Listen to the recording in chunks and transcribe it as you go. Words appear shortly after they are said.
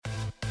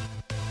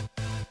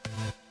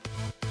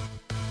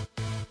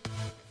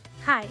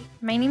Hi,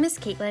 my name is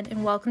Caitlin,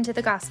 and welcome to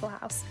the Gospel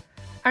House.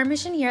 Our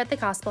mission here at the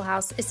Gospel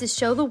House is to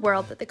show the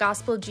world that the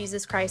gospel of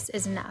Jesus Christ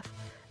is enough,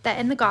 that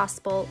in the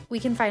gospel, we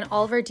can find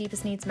all of our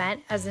deepest needs met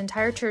as the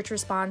entire church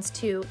responds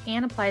to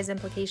and applies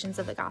implications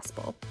of the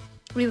gospel.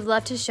 We would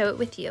love to show it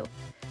with you.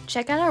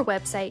 Check out our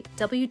website,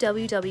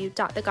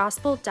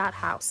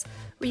 www.thegospel.house,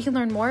 where you can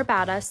learn more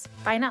about us,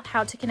 find out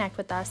how to connect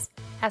with us,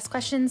 ask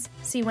questions,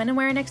 see when and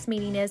where our next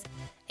meeting is,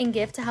 and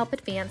give to help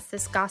advance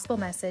this gospel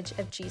message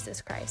of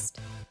Jesus Christ.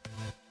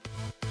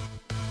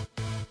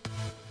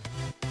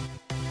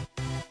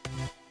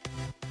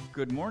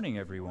 Good morning,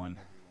 everyone.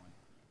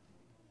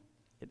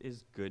 It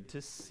is good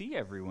to see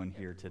everyone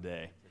here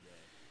today.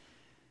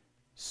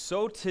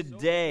 So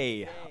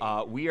today,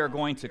 we are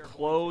going to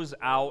close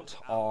out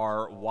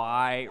our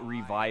Why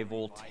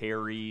Revival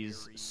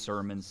Tarries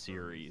sermon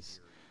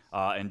series.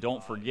 And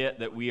don't forget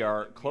that we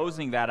are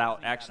closing that out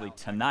actually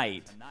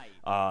tonight.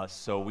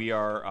 So we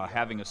are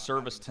having a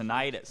service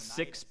tonight at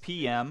 6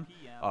 p.m.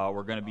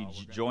 We're going to be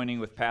joining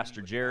with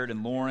Pastor Jared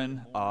and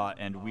Lauren,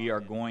 and we are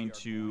going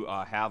to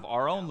have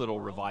our own little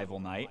revival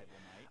night.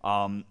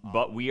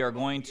 But we are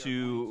going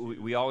to,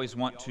 we always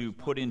want to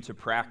put into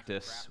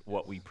practice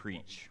what we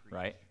preach,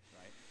 right?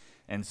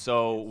 And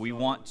so we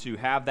want to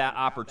have that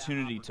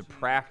opportunity to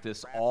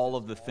practice all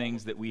of the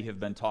things that we have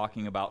been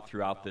talking about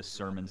throughout this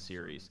sermon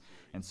series.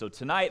 And so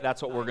tonight,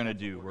 that's what we're going to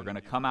do. We're going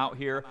to come out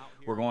here.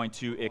 We're going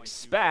to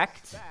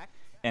expect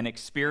an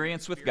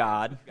experience with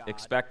God.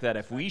 Expect that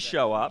if we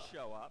show up,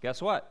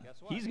 guess what?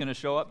 He's going to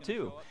show up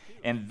too.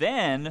 And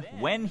then,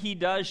 when he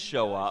does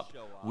show up,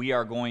 we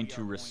are going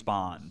to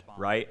respond,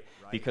 right?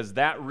 Because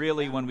that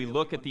really, when we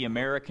look at the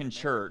American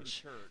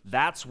church,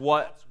 that's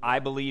what I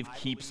believe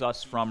keeps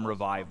us from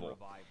revival,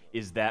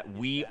 is that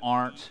we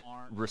aren't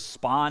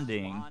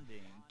responding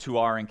to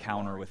our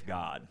encounter with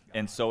God.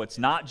 And so it's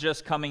not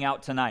just coming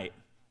out tonight.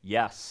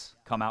 Yes,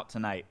 come out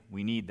tonight.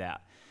 We need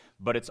that.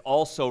 But it's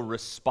also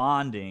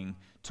responding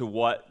to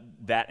what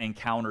that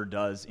encounter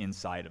does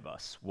inside of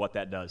us, what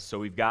that does. So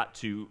we've got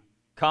to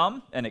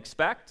come and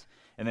expect,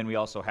 and then we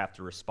also have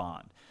to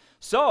respond.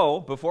 So,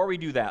 before we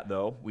do that,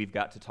 though, we've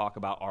got to talk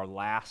about our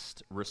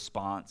last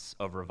response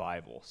of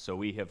revival. So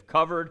we have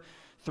covered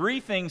three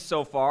things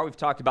so far. We've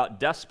talked about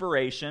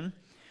desperation.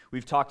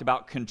 We've talked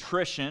about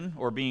contrition,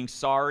 or being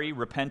sorry,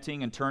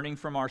 repenting, and turning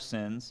from our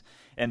sins.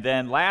 And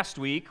then last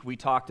week, we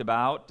talked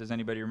about, does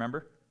anybody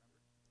remember?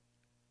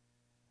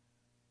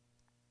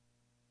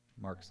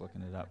 Mark's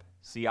looking it up.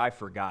 See, I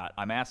forgot.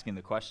 I'm asking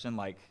the question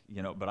but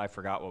I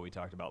forgot what we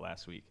talked about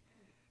last week.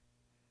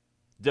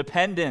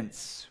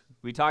 Dependence.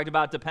 We talked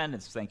about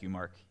dependence. Thank you,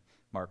 Mark.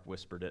 Mark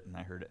whispered it, and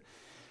I heard it.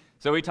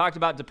 So we talked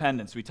about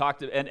dependence. We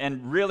talked,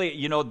 and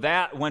really,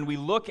 that when we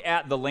look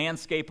at the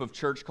landscape of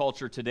church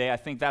culture today, I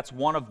think that's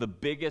one of the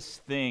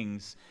biggest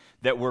things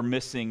that we're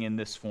missing in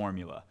this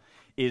formula,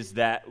 is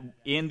that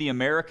in the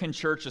American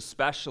church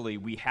especially,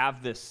 we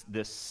have this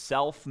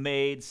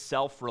self-made,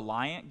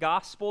 self-reliant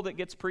gospel that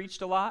gets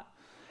preached a lot,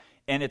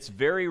 and it's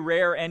very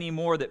rare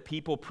anymore that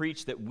people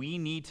preach that we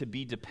need to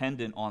be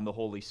dependent on the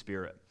Holy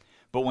Spirit.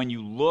 But when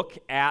you look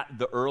at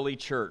the early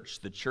church,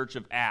 the church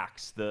of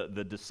Acts,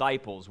 the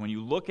disciples, when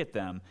you look at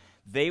them,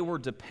 they were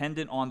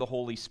dependent on the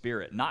Holy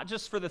Spirit, not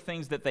just for the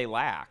things that they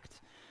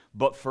lacked,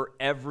 but for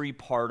every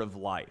part of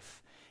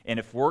life. And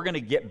if we're going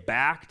to get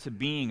back to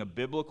being a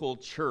biblical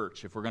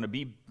church, if we're going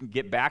to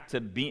get back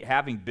to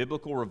having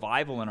biblical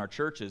revival in our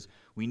churches,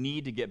 we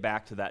need to get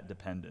back to that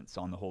dependence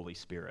on the Holy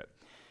Spirit.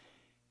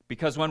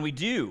 Because when we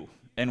do,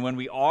 and when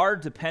we are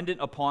dependent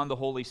upon the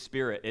Holy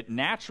Spirit, it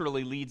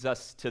naturally leads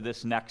us to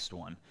this next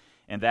one,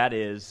 and that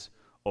is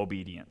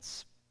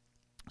obedience.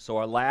 So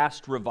our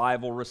last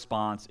revival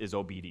response is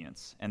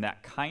obedience, and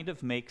that kind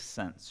of makes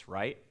sense,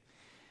 right?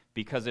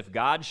 Because if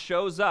God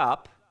shows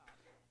up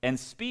and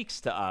speaks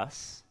to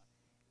us,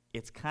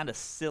 it's kind of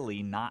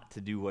silly not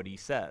to do what he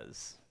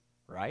says,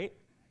 right?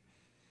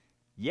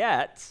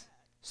 Yet,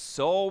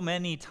 so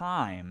many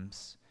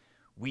times,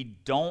 we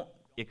don't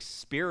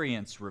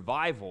experience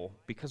revival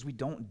because we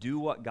don't do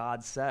what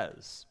God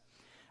says.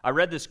 I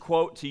read this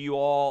quote to you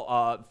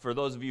all, for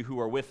those of you who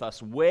are with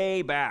us,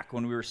 way back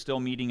when we were still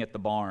meeting at the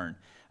barn.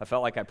 I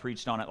felt like I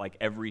preached on it like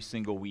every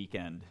single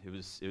weekend.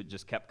 It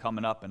just kept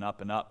coming up and up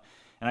and up.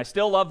 And I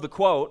still love the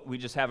quote. We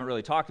just haven't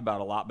really talked about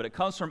it a lot, but it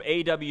comes from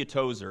A.W.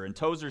 Tozer, and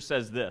Tozer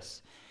says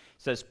this.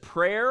 He says,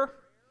 "Prayer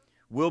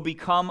will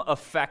become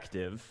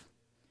effective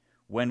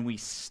when we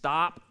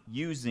stop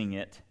using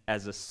it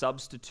as a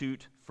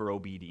substitute for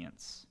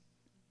obedience."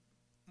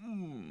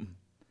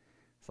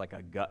 It's like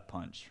a gut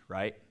punch,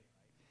 right?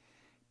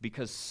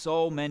 Because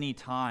so many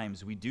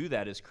times we do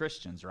that as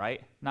Christians,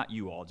 right? Not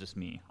you all, just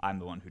me. I'm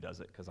the one who does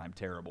it because I'm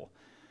terrible.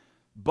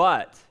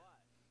 But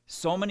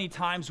so many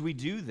times we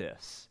do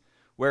this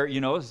where,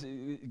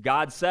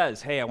 God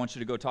says, "Hey, I want you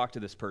to go talk to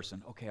this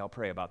person." Okay, I'll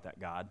pray about that,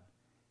 God.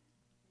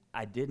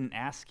 I didn't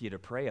ask you to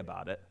pray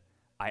about it.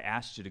 I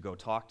asked you to go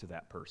talk to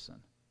that person,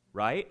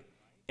 right?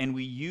 And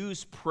we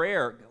use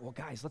prayer. Well,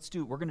 guys,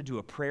 we're going to do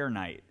a prayer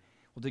night.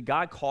 Well, did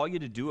God call you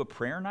to do a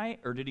prayer night,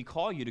 or did he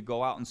call you to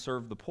go out and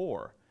serve the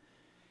poor?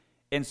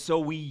 And so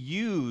we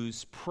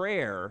use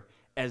prayer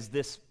as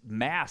this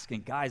mask.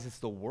 And guys, it's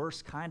the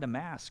worst kind of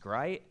mask,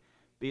 right?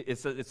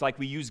 It's like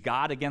we use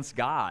God against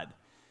God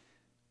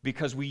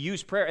because we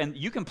use prayer. And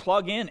you can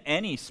plug in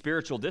any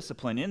spiritual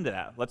discipline into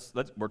that.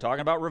 We're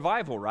talking about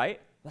revival, right?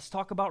 Let's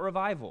talk about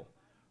revival.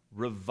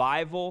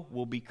 Revival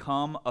will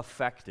become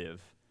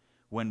effective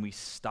when we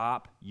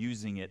stop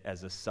using it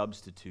as a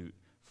substitute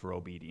for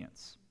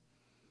obedience.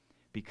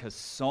 Because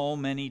so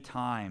many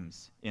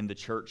times in the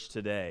church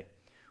today,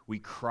 we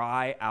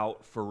cry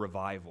out for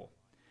revival.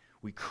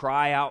 We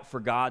cry out for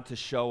God to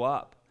show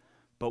up,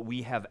 but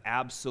we have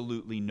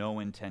absolutely no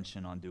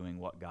intention on doing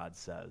what God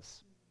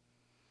says.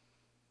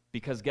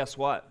 Because guess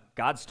what?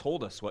 God's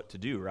told us what to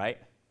do, right?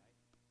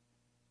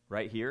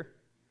 Right here.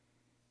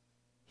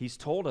 He's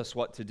told us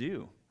what to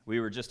do. We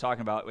were just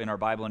talking about in our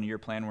Bible in a Year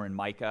plan, we're in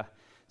Micah.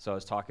 So I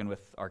was talking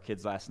with our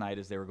kids last night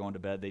as they were going to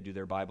bed. They do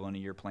their Bible in a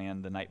Year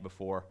plan the night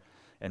before.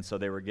 And so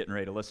they were getting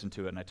ready to listen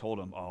to it. And I told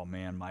them, oh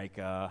man,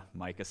 Micah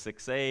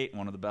 6:8,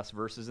 one of the best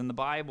verses in the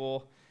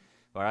Bible.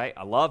 All right,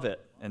 I love it.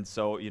 And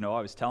so,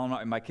 I was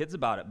telling my kids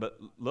about it. But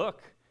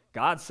look,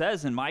 God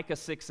says in Micah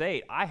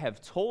 6:8, I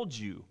have told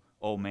you,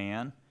 O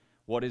man,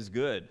 what is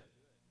good.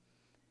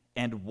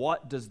 And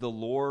what does the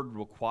Lord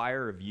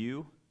require of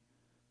you?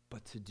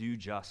 But to do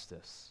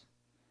justice,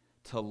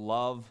 to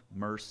love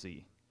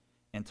mercy,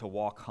 and to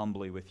walk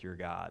humbly with your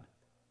God.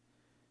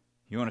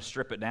 You want to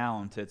strip it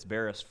down to its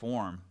barest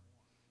form.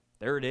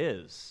 There it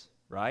is,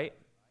 right?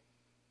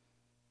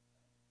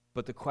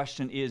 But the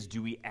question is,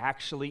 do we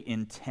actually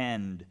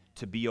intend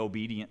to be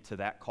obedient to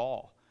that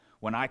call?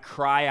 When I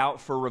cry out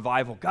for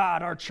revival,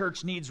 God, our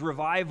church needs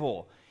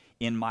revival,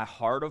 in my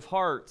heart of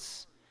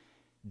hearts,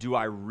 do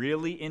I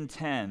really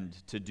intend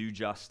to do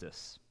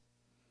justice,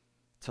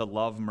 to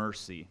love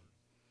mercy,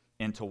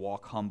 and to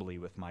walk humbly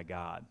with my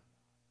God?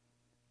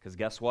 Because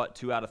guess what?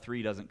 2 out of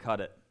 3 doesn't cut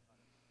it.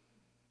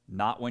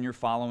 Not when you're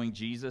following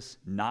Jesus,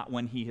 not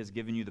when he has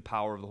given you the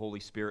power of the Holy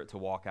Spirit to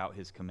walk out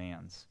his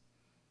commands.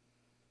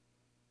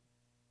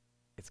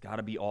 It's got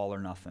to be all or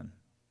nothing.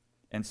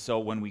 And so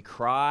when we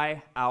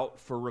cry out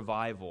for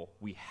revival,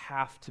 we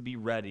have to be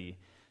ready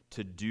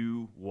to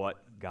do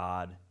what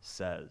God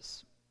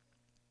says.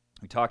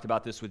 We talked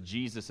about this with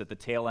Jesus at the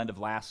tail end of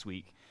last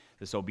week.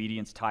 This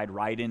obedience tied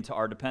right into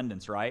our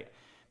dependence, right?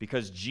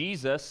 Because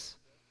Jesus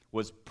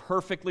was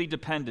perfectly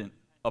dependent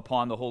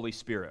upon the Holy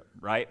Spirit,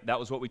 right? That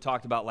was what we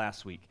talked about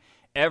last week.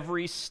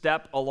 Every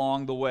step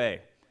along the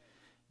way,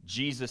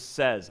 Jesus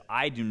says,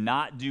 I do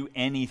not do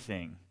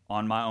anything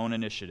on my own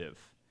initiative,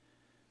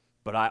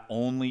 but I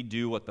only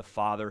do what the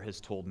Father has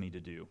told me to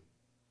do,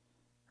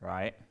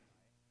 right?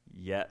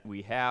 Yet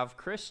we have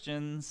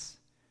Christians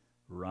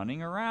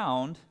running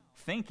around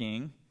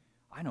thinking,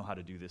 I know how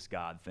to do this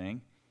God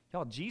thing.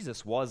 Y'all,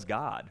 Jesus was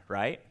God,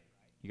 right?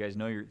 You guys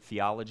know your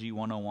Theology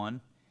 101?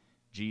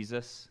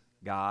 Jesus,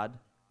 God,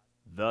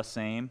 the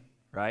same,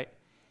 right?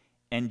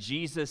 And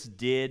Jesus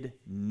did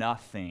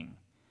nothing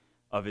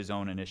of his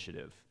own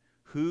initiative.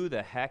 Who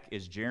the heck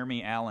is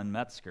Jeremy Allen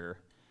Metzger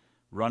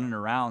running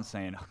around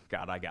saying, oh,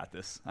 God, I got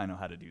this. I know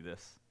how to do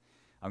this.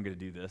 I'm going to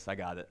do this. I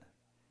got it.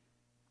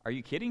 Are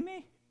you kidding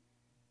me?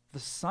 The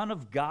Son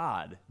of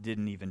God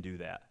didn't even do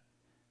that,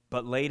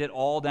 but laid it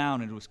all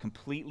down and was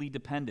completely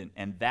dependent.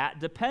 And that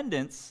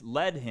dependence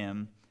led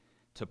him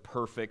to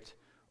perfect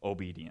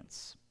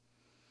obedience.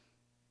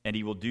 And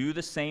he will do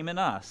the same in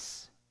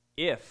us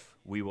if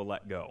we will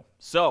let go.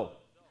 So,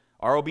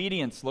 our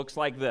obedience looks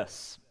like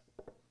this.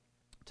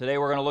 Today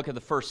we're going to look at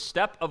the first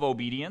step of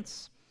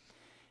obedience,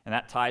 and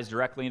that ties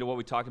directly into what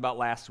we talked about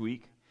last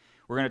week.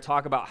 We're going to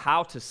talk about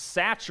how to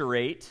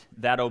saturate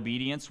that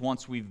obedience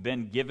once we've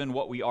been given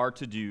what we are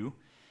to do.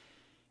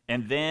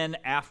 And then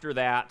after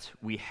that,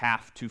 we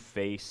have to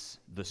face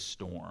the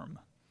storm.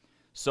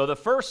 So the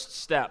first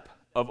step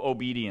of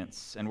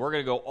obedience, and we're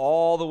going to go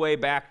all the way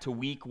back to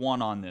week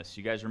 1 on this.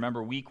 You guys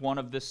remember week 1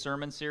 of this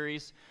sermon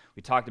series?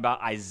 We talked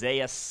about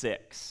Isaiah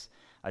 6.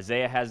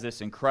 Isaiah has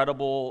this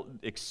incredible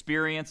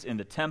experience in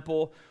the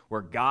temple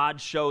where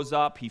God shows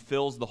up. He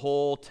fills the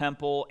whole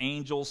temple.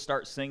 Angels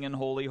start singing,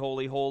 holy,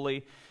 holy,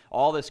 holy.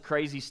 All this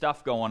crazy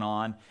stuff going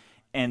on.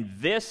 And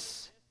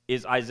this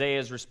is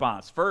Isaiah's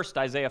response. First,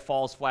 Isaiah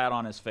falls flat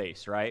on his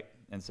face, right?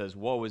 And says,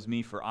 woe is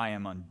me, for I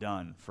am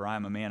undone. For I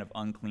am a man of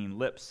unclean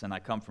lips, and I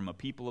come from a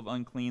people of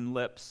unclean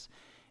lips,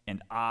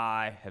 and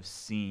I have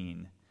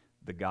seen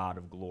the God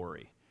of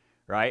glory.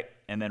 Right?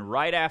 And then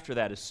right after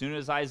that, as soon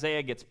as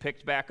Isaiah gets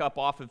picked back up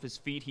off of his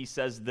feet, he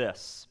says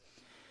this,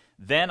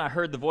 then I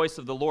heard the voice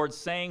of the Lord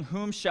saying,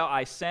 whom shall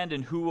I send,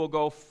 and who will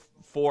go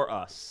for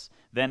us?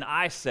 Then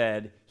I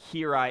said,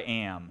 here I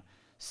am,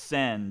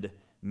 send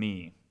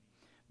me.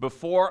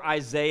 Before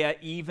Isaiah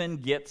even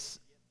gets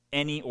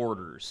any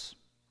orders,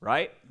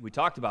 right? We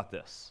talked about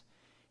this.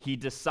 He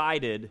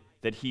decided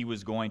that he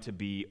was going to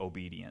be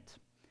obedient.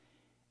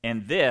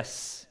 And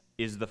this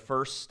is the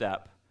first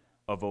step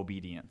of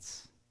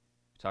obedience.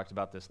 We talked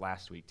about this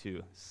last week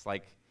too. It's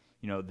like,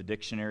 the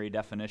dictionary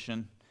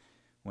definition,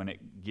 when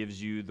it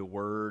gives you the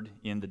word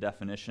in the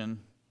definition,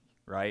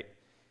 right?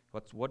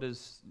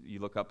 You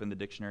look up in the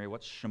dictionary,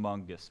 what's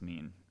humongous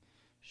mean?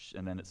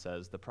 And then it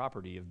says the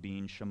property of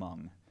being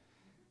shamung.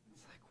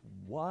 It's like,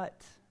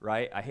 what?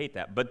 Right? I hate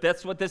that. But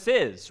that's what this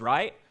is,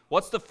 right?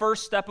 What's the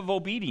first step of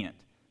obedient?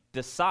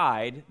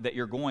 Decide that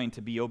you're going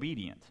to be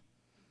obedient.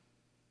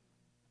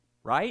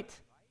 Right?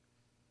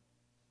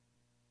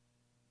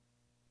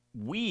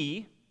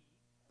 We,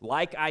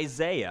 like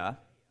Isaiah,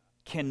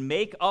 can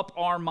make up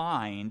our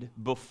mind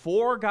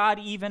before God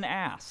even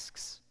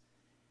asks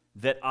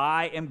that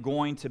I am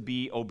going to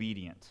be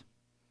obedient.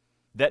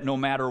 That no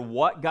matter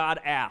what God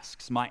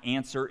asks, my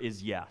answer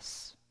is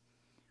yes.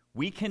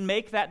 We can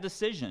make that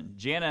decision.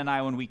 Jana and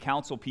I, when we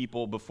counsel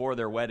people before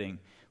their wedding,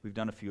 we've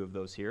done a few of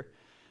those here,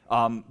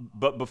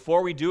 but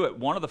before we do it,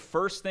 one of the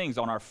first things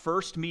on our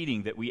first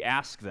meeting that we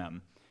ask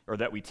them, or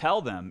that we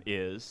tell them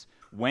is,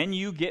 when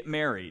you get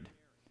married,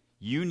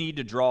 you need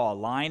to draw a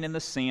line in the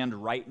sand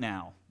right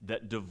now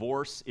that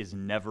divorce is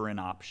never an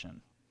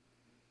option.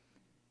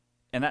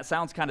 And that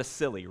sounds kind of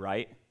silly,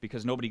 right?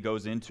 Because nobody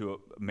goes into a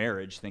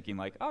marriage thinking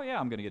like, oh yeah,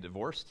 I'm going to get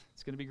divorced.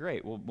 It's going to be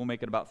great. We'll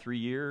make it about 3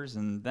 years,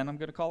 and then I'm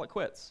going to call it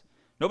quits.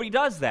 Nobody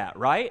does that,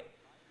 right?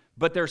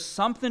 But there's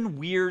something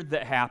weird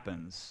that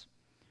happens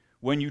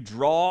when you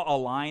draw a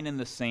line in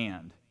the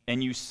sand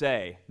and you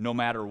say, no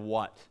matter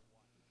what,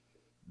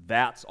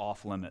 that's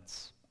off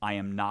limits. I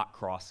am not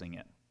crossing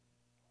it.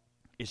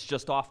 It's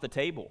just off the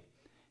table.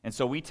 And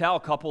so we tell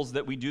couples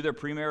that we do their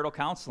premarital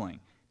counseling,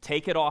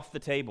 take it off the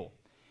table.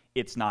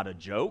 It's not a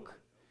joke.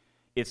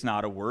 It's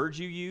not a word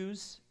you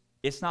use.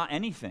 It's not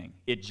anything.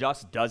 It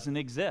just doesn't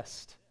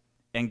exist.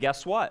 And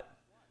guess what?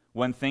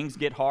 When things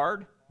get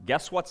hard,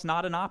 guess what's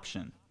not an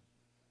option?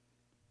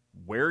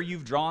 Where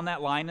you've drawn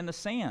that line in the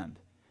sand.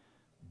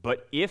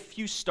 But if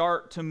you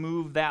start to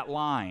move that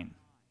line,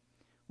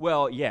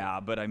 well,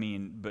 yeah, but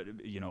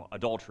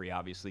adultery,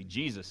 obviously.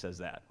 Jesus says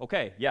that.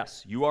 Okay,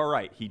 yes, you are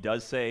right. He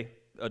does say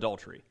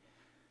adultery.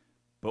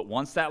 But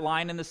once that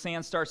line in the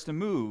sand starts to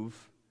move,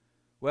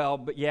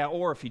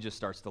 or if he just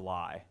starts to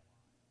lie.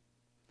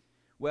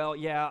 Well,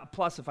 yeah,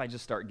 plus if I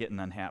just start getting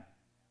unhappy.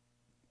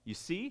 You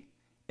see?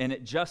 And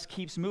it just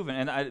keeps moving.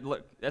 And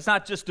look, that's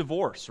not just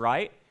divorce,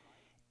 right?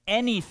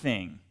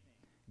 Anything.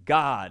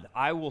 God,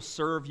 I will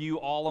serve you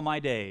all of my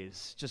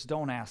days. Just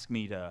don't ask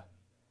me to.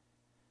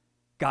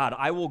 God,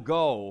 I will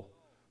go,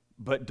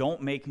 but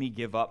don't make me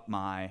give up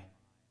my,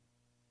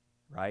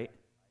 right?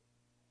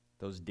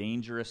 Those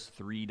dangerous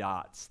 3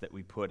 dots that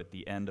we put at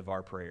the end of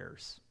our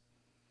prayers.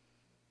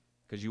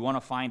 Because you want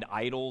to find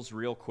idols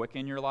real quick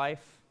in your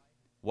life,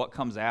 what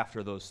comes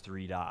after those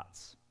 3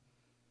 dots?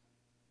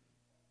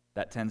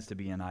 That tends to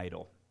be an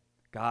idol.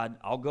 God,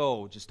 I'll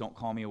go, just don't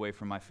call me away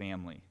from my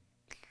family.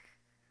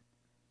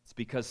 It's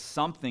because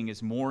something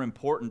is more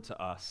important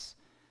to us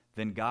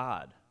than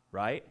God,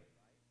 right?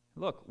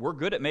 Look, we're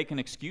good at making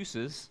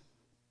excuses,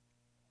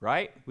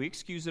 right? We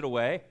excuse it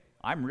away.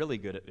 I'm really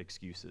good at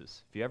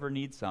excuses. If you ever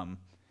need some,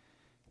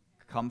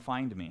 come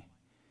find me.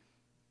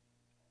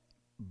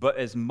 But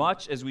as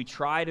much as we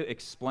try to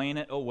explain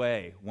it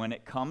away, when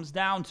it comes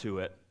down to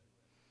it,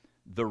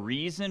 the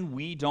reason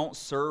we don't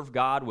serve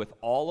God with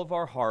all of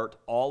our heart,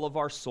 all of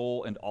our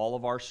soul, and all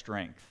of our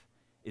strength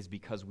is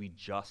because we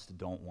just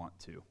don't want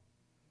to.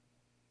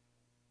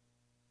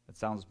 That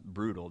sounds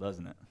brutal,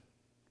 doesn't it?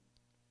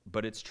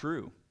 But it's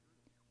true.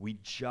 We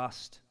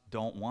just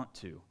don't want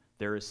to.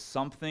 There is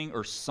something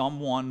or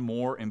someone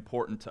more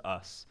important to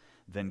us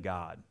than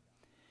God.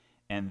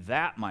 And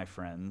that, my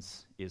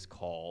friends, is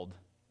called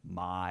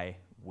my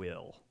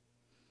will.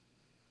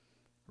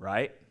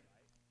 Right?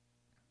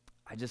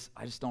 I just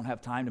don't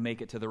have time to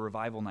make it to the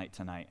revival night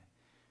tonight.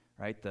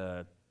 Right?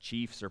 The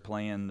Chiefs are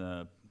playing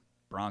the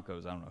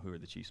Broncos. I don't know, who are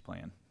the Chiefs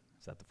playing?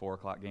 Is that the 4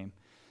 o'clock game?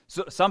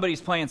 So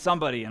somebody's playing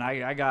somebody, and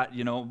I got,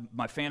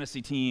 my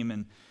fantasy team,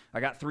 and I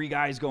got 3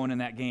 guys going in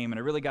that game, and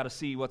I really got to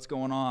see what's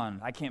going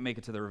on. I can't make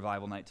it to the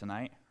revival night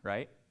tonight,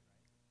 right?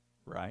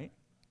 Right?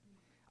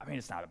 I mean,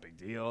 it's not a big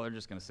deal. They're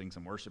just going to sing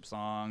some worship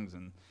songs,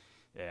 and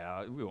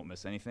yeah, we won't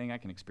miss anything. I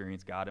can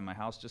experience God in my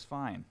house just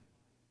fine,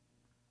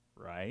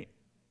 right?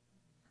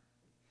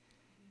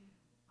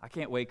 I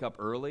can't wake up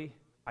early.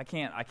 I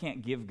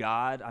can't give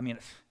God, are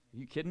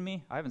you kidding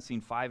me? I haven't seen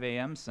 5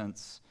 a.m.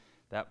 since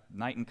that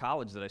night in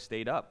college that I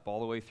stayed up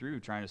all the way through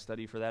trying to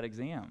study for that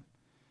exam.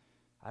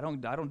 I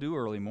don't do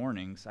early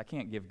mornings. I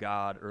can't give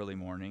God early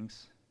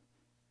mornings.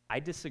 I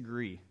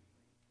disagree.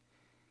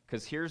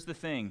 Because here's the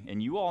thing,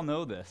 and you all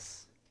know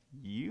this.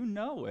 You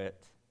know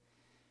it.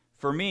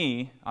 For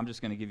me, I'm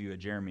just going to give you a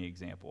Jeremy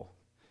example.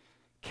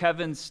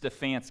 Kevin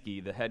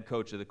Stefanski, the head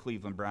coach of the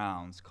Cleveland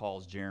Browns,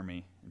 calls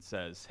Jeremy and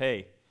says,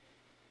 "Hey,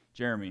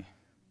 Jeremy,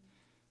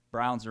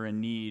 Browns are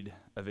in need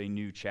of a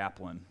new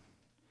chaplain.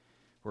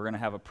 We're going to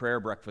have a prayer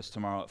breakfast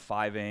tomorrow at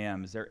 5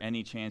 a.m. Is there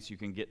any chance you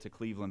can get to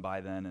Cleveland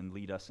by then and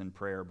lead us in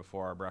prayer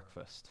before our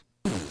breakfast?"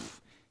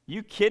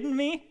 You kidding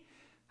me?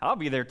 I'll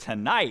be there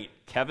tonight,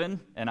 Kevin,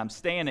 and I'm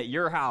staying at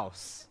your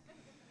house.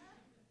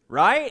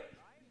 Right?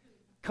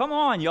 Come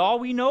on, y'all,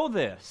 we know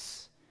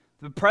this.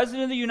 The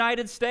President of the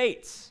United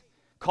States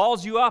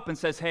calls you up and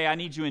says, "Hey, I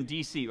need you in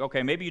D.C."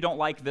 Okay, maybe you don't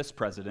like this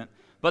president,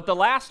 But the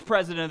last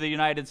president of the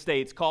United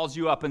States calls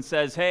you up and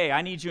says, hey,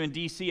 I need you in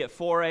D.C. at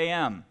 4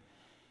 a.m.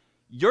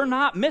 You're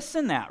not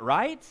missing that,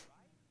 right?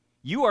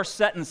 You are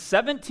setting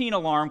 17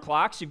 alarm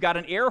clocks. You've got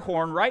an air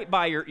horn right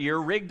by your ear,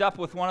 rigged up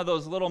with one of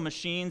those little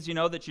machines, you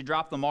know, that you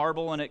drop the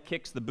marble and it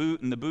kicks the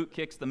boot and the boot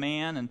kicks the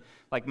man, and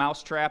like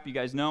Mousetrap, you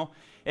guys know.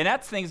 And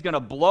that thing's going to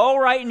blow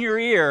right in your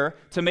ear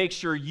to make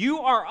sure you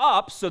are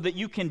up so that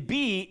you can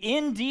be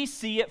in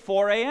D.C. at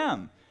 4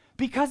 a.m.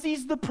 because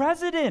he's the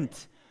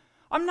president.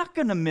 I'm not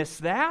going to miss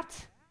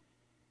that.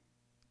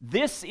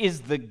 This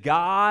is the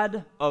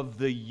God of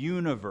the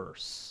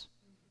universe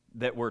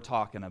that we're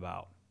talking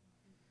about.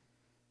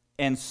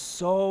 And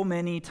so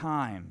many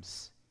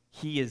times,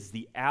 he is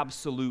the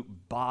absolute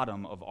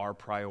bottom of our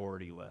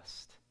priority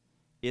list,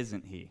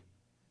 isn't he?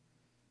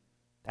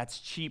 That's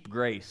cheap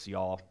grace,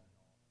 y'all.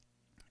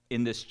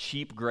 In this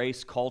cheap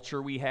grace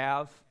culture we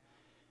have,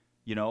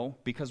 you know,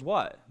 because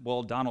what?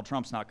 Well, Donald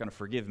Trump's not going to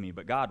forgive me,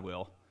 but God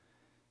will.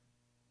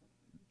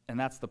 And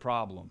that's the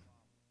problem.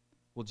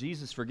 Well,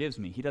 Jesus forgives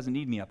me. He doesn't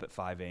need me up at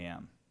 5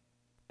 a.m.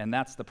 And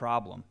that's the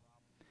problem.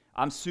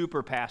 I'm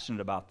super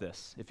passionate about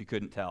this, if you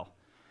couldn't tell.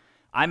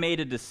 I made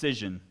a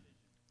decision.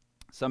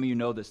 Some of you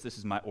know this. This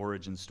is my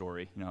origin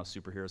story. You know how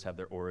superheroes have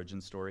their origin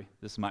story?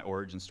 This is my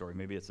origin story.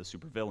 Maybe it's a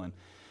supervillain,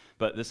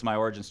 but this is my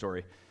origin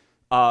story.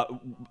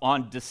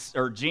 On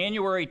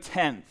January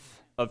 10th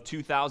of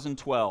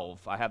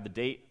 2012, I have the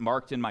date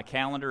marked in my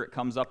calendar. It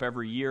comes up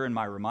every year in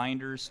my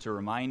reminders to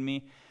remind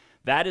me.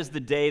 That is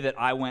the day that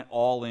I went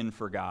all in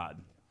for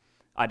God.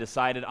 I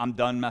decided I'm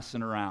done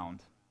messing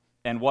around.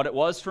 And what it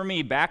was for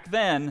me back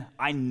then,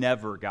 I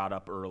never got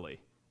up early.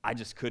 I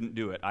just couldn't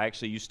do it. I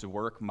actually used to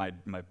work, my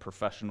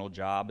professional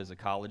job as a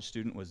college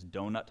student was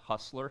donut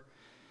hustler.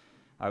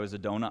 I was a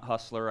donut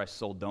hustler. I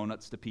sold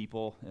donuts to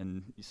people,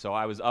 and so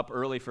I was up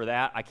early for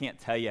that. I can't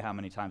tell you how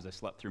many times I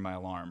slept through my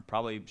alarm.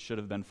 Probably should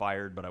have been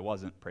fired, but I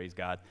wasn't, praise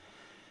God,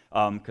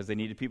 because they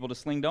needed people to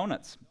sling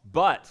donuts.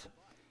 But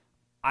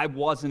I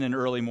wasn't an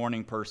early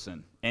morning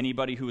person.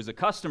 Anybody who was a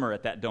customer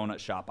at that donut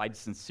shop, I'd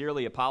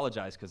sincerely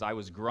apologize because I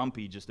was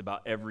grumpy just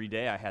about every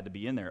day I had to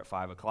be in there at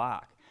 5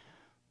 o'clock.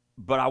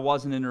 But I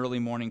wasn't an early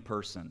morning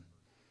person.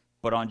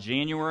 But on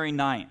January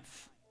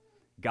 9th,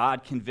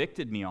 God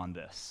convicted me on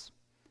this,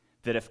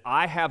 that if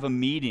I have a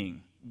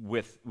meeting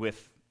with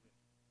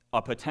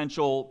a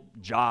potential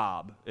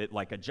job,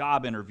 like a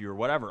job interview or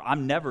whatever,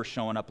 I'm never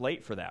showing up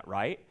late for that,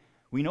 right?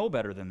 We know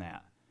better than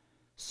that.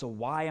 So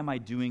why am I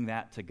doing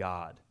that to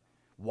God?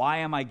 Why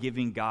am I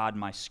giving God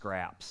my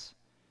scraps?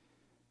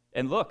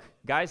 And look,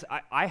 guys,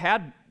 I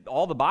had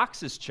all the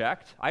boxes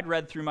checked. I'd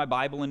read through my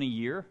Bible in a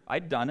year.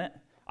 I'd done it.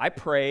 I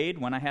prayed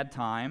when I had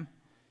time.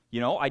 You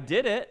know, I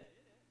did it.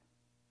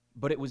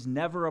 But it was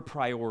never a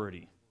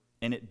priority.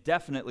 And it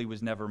definitely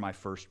was never my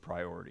first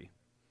priority.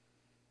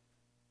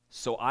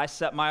 So I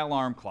set my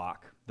alarm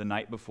clock the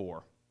night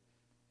before.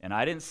 And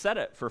I didn't set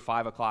it for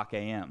 5 o'clock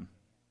a.m.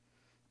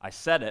 I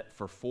set it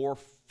for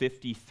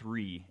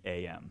 4:53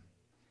 a.m.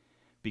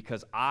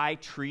 because I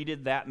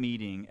treated that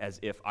meeting as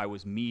if I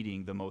was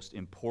meeting the most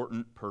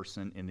important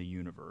person in the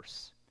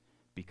universe,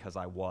 because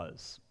I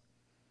was.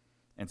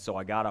 And so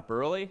I got up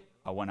early,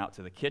 I went out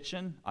to the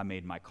kitchen, I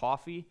made my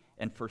coffee,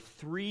 and for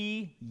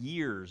 3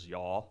 years,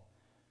 y'all,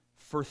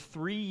 for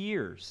 3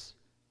 years,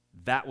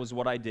 that was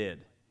what I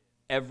did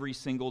every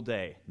single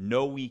day.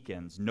 No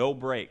weekends, no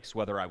breaks,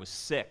 whether I was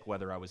sick,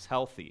 whether I was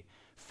healthy.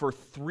 For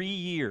 3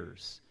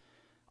 years,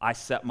 I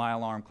set my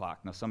alarm clock.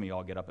 Now, some of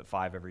y'all get up at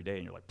 5 every day,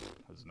 and you're like,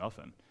 that's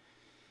nothing.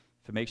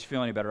 If it makes you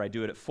feel any better, I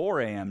do it at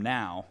 4 a.m.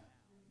 now,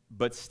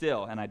 but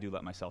still, and I do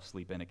let myself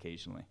sleep in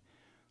occasionally.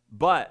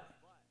 But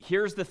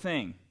here's the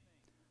thing.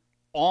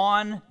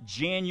 On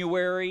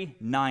January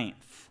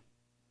 9th,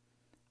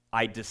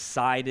 I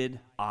decided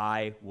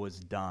I was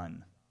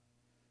done.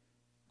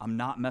 I'm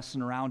not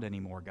messing around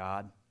anymore,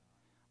 God.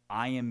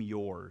 I am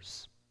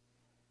yours.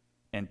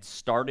 And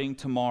starting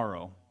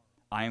tomorrow,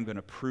 I am going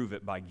to prove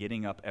it by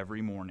getting up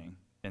every morning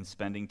and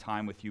spending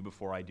time with you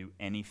before I do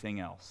anything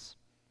else.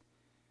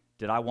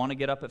 Did I want to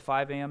get up at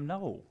 5 a.m.?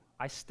 No.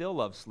 I still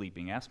love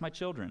sleeping. Ask my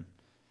children.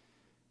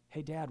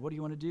 Hey, Dad, what do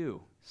you want to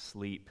do?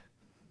 Sleep.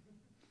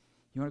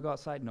 You want to go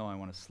outside? No, I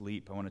want to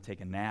sleep. I want to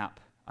take a nap.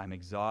 I'm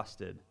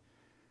exhausted.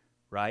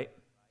 Right?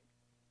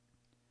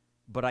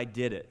 But I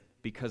did it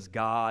because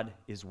God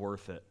is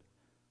worth it.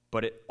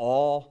 But it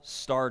all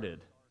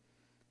started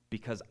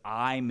because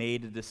I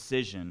made a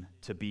decision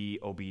to be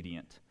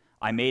obedient.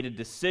 I made a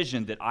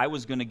decision that I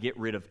was going to get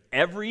rid of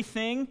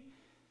everything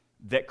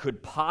that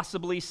could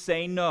possibly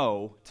say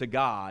no to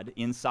God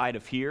inside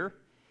of here,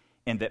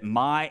 and that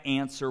my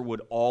answer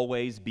would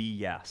always be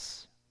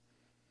yes.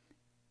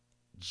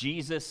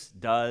 Jesus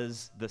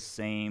does the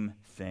same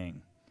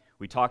thing.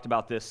 We talked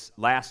about this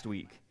last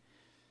week.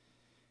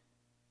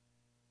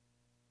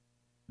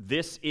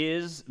 This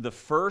is the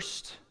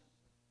first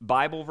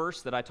Bible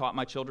verse that I taught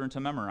my children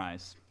to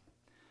memorize.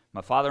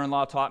 My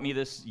father-in-law taught me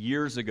this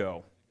years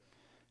ago.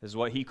 This is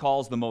what he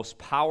calls the most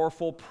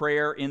powerful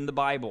prayer in the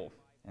Bible.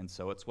 And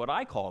so it's what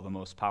I call the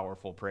most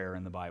powerful prayer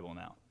in the Bible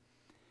now.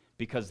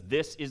 Because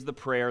this is the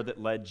prayer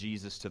that led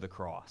Jesus to the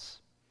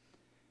cross.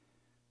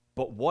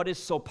 But what is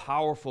so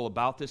powerful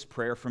about this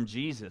prayer from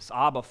Jesus?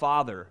 Abba,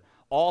 Father,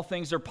 all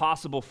things are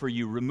possible for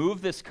you.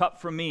 Remove this cup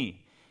from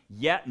me,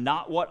 yet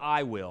not what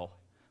I will,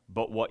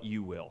 but what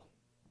you will.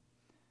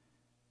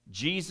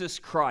 Jesus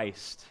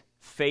Christ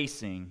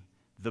facing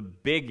the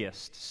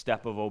biggest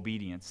step of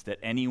obedience that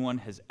anyone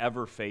has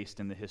ever faced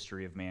in the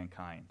history of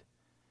mankind.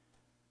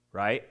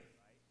 Right?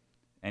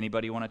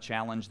 Anybody want to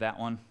challenge that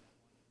one?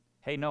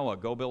 Hey, Noah,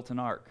 go build an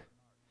ark.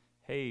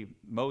 Hey,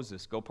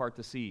 Moses, go part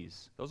the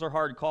seas. Those are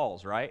hard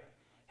calls, right?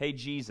 Hey,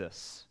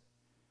 Jesus,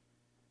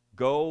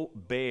 go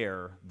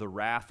bear the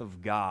wrath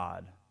of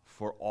God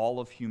for all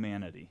of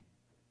humanity.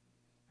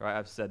 Right?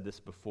 I've said this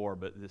before,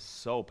 but this is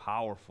so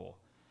powerful.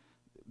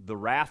 The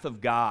wrath of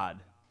God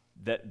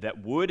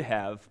that would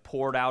have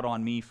poured out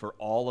on me for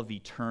all of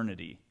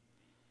eternity,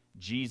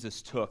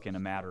 Jesus took in a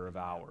matter of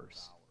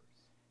hours.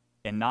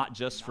 And not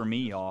just for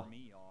me, y'all,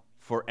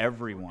 for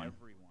everyone,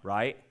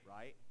 right?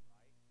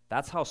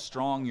 That's how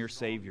strong your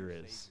Savior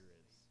is.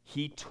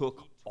 He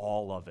took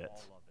all of it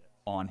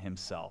on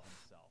himself.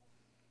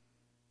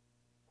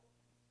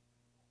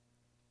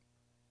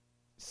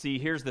 See,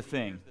 here's the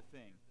thing.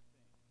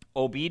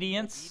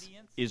 Obedience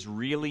is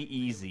really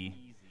easy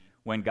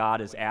when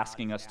God is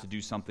asking us to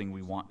do something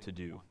we want to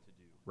do,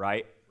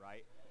 right?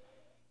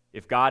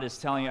 If God is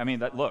telling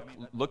you,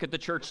 look at the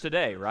church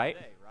today, right?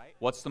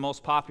 What's the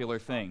most popular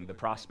thing? The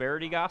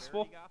prosperity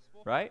gospel,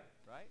 right?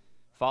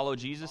 Follow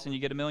Jesus and you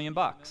get $1 million.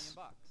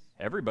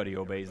 Everybody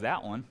obeys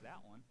that one,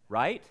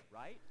 right?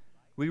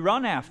 We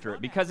run after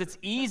it because it's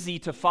easy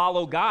to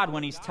follow God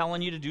when he's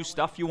telling you to do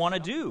stuff you want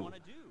to do,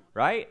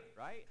 right?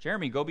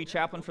 Jeremy, go be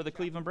chaplain for the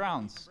Cleveland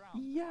Browns.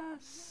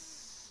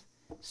 Yes.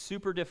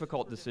 Super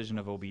difficult decision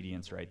of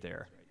obedience right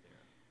there,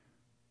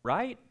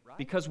 right?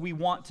 Because we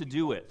want to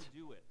do it.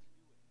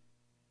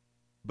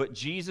 But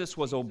Jesus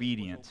was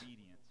obedient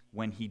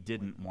when he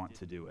didn't want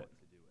to do it.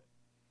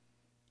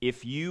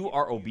 If you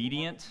are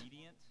obedient,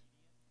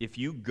 if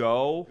you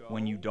go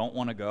when you don't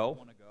want to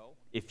go,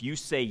 if you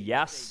say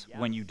yes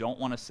when you don't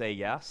want to say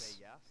yes,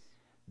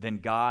 then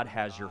God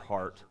has your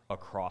heart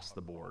across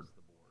the board.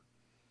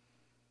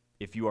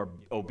 If you are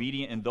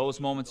obedient in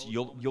those moments,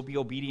 you'll be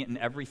obedient in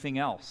everything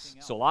else.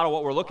 So a lot of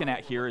what we're looking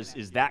at here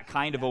is that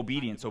kind of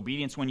obedience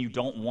when you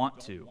don't want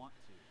to.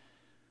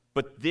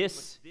 But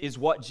this is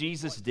what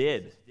Jesus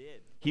did.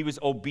 He was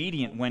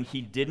obedient when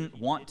he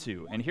didn't want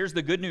to. And here's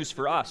the good news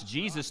for us.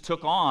 Jesus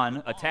took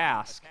on a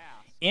task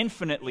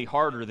infinitely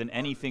harder than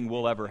anything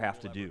we'll ever have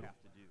to do,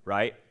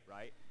 right?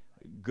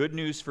 Good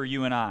news for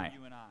you and I.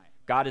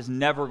 God is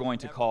never going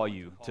to call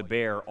you to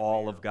bear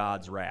all of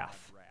God's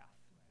wrath.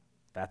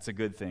 That's a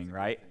good thing,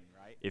 right?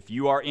 If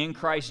you are in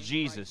Christ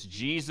Jesus,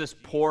 Jesus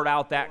poured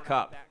out that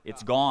cup.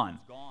 It's gone.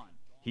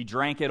 He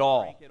drank it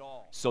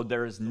all. So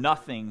there is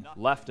nothing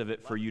left of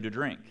it for you to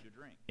drink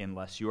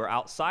unless you are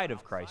outside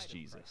of Christ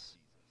Jesus.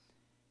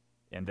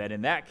 And then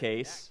in that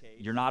case,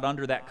 you're not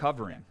under that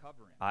covering.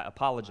 I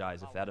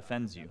apologize if that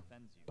offends you,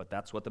 but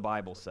that's what the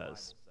Bible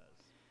says.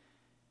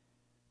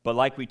 But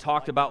like we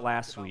talked about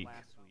last week,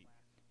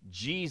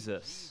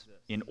 Jesus,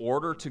 in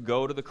order to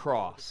go to the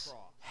cross,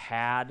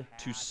 had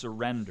to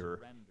surrender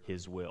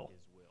his will.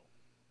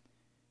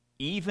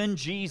 Even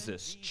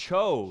Jesus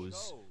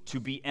chose to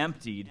be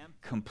emptied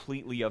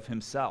completely of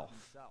himself,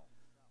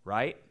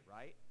 right?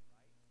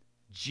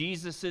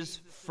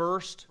 Jesus'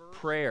 first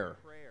prayer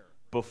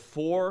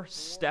before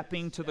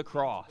stepping to the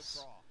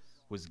cross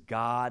was,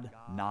 God,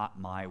 not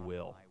my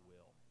will.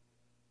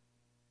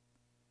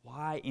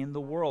 Why in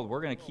the world?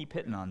 We're going to keep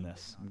hitting on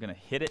this. I'm going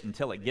to hit it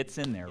until it gets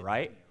in there,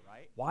 right?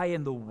 Why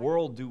in the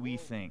world do we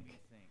think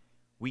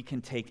we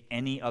can take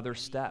any other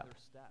step?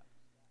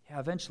 Yeah,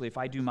 eventually, if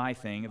I do my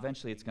thing,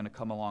 eventually it's going to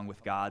come along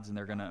with God's and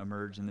they're going to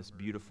emerge in this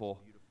beautiful...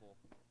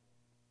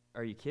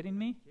 Are you kidding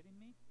me?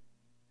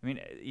 I mean,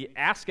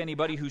 ask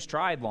anybody who's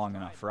tried long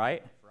enough,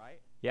 right?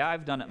 Yeah,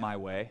 I've done it my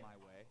way,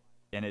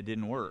 and it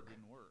didn't work.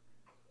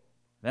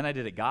 Then I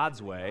did it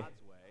God's way.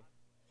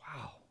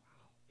 Wow,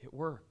 it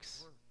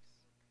works.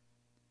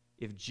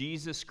 If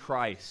Jesus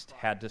Christ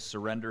had to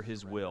surrender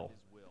his will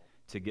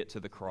to get to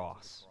the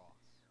cross,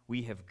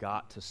 we have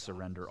got to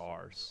surrender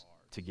ours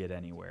to get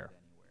anywhere.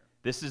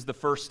 This is the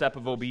first step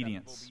of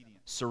obedience.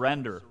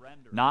 Surrender,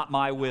 not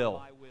my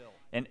will.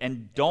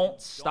 And don't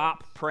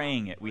stop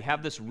praying it. We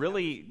have this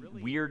really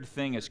weird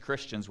thing as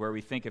Christians where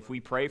we think if we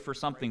pray for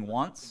something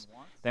once,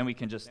 then we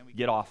can just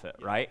get off it,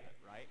 right?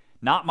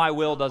 Not my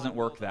will doesn't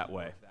work that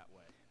way.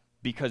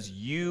 Because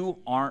you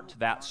aren't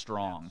that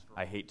strong.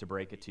 I hate to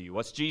break it to you.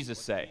 What's Jesus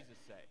say?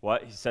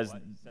 What? He says,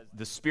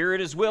 the spirit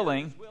is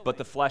willing, but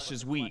the flesh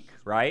is weak,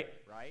 right?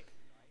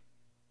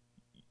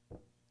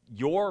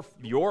 Your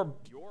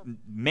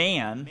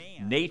man,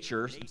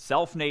 nature,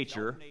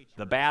 self-nature,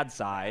 the bad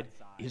side,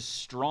 is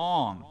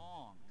strong.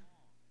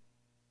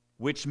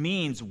 Which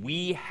means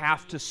we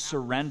have to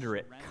surrender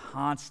it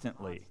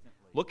constantly.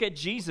 Look at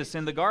Jesus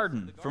in the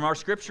garden from our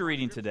scripture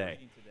reading today.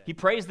 He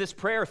prays this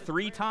prayer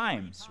 3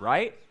 times,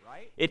 right?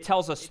 It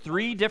tells us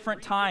 3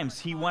 different times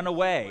he went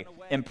away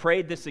and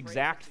prayed this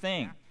exact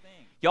thing.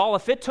 Y'all,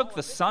 if it took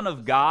the Son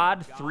of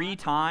God 3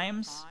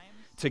 times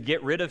to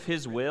get rid of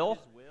his will,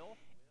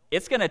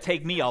 it's going to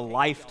take me a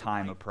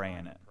lifetime of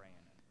praying it,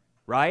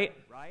 right?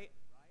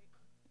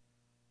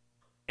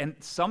 And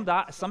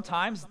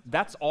sometimes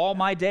that's all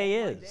my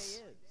day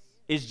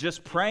is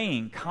just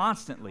praying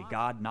constantly,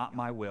 God, not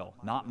my will,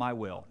 not my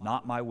will,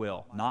 not my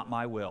will, not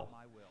my will.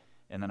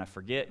 And then I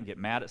forget and get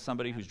mad at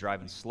somebody who's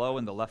driving slow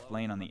in the left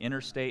lane on the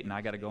interstate, and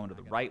I got to go into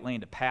the right lane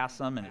to pass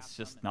them, and it's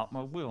just not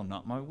my will,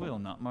 not my will,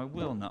 not my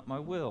will, not my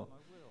will.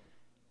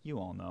 You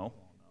all know.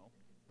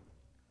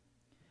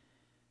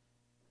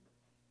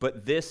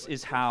 But this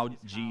is how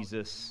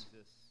Jesus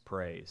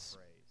prays,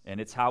 and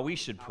it's how we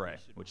should pray,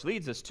 which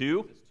leads us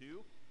to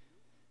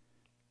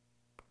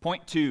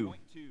point 2.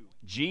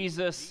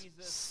 Jesus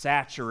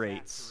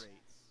saturates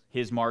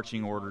his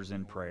marching orders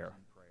in prayer,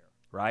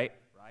 right?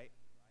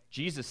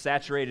 Jesus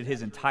saturated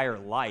his entire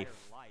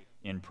life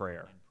in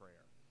prayer.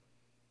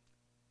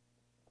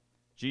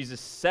 Jesus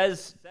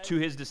says to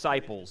his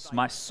disciples,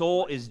 my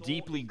soul is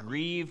deeply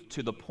grieved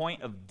to the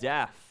point of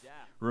death.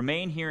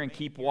 Remain here and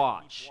keep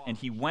watch. And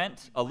he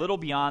went a little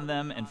beyond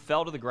them and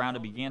fell to the ground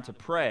and began to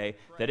pray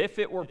that if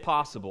it were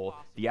possible,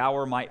 the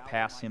hour might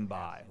pass him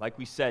by. Like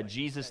we said,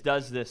 Jesus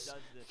does this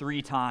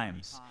 3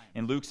 times.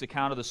 In Luke's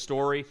account of the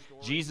story,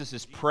 Jesus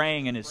is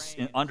praying and is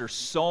under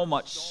so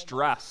much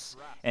stress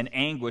and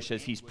anguish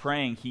as he's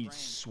praying, he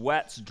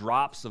sweats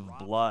drops of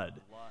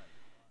blood.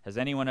 Has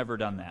anyone ever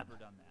done that?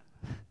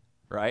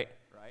 Right?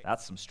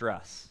 That's some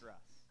stress.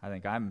 I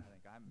think I've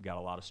got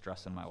a lot of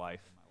stress in my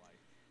life.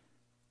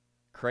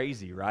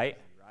 Crazy, right?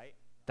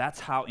 That's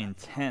how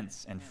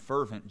intense and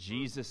fervent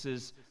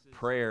Jesus'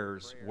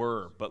 prayers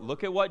were. But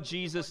look at what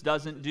Jesus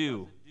doesn't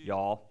do,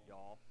 y'all.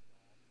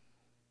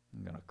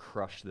 I'm going to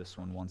crush this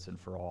one once and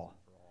for all.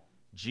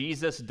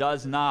 Jesus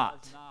does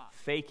not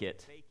fake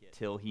it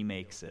till he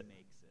makes it.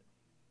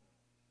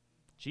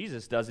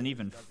 Jesus doesn't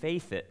even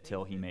faith it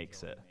till he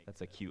makes it.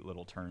 That's a cute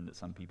little turn that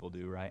some people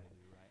do, right?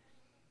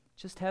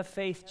 Just have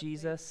faith,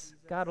 Jesus.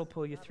 God will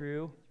pull you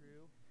through.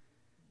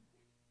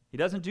 He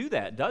doesn't do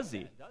that, does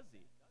he?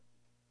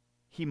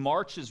 He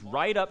marches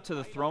right up to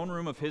the throne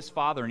room of his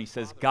Father and he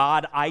says,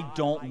 God, I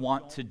don't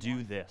want to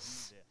do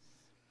this.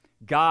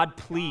 God,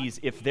 please,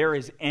 if there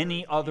is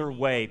any other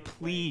way,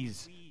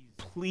 please,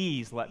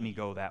 please let me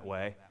go that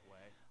way.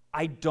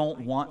 I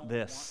don't want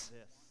this.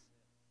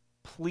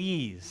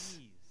 Please.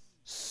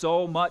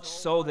 So much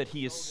so that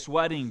he is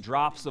sweating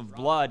drops of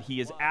blood.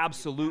 He is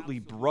absolutely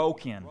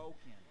broken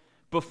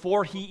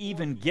before he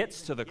even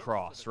gets to the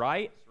cross,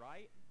 right?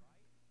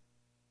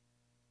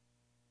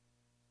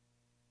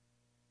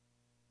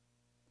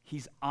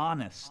 He's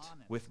honest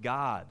with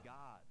God.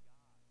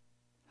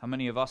 How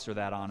many of us are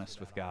that honest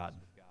with God?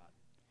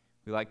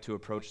 We like to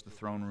approach the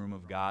throne room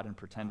of God and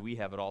pretend we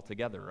have it all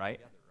together,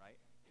 right?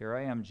 Here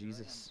I am,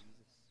 Jesus.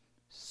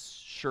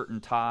 Shirt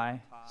and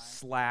tie,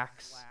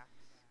 slacks.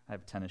 I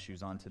have tennis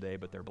shoes on today,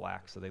 but they're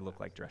black, so they look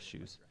like dress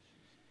shoes.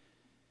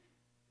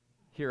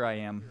 Here I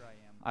am.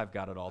 I've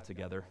got it all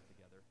together.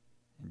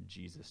 And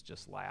Jesus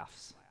just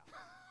laughs.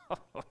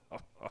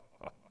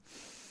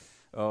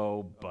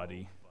 Oh,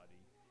 buddy.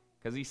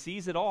 Because he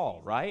sees it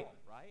all, right?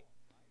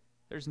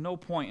 There's no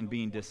point in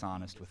being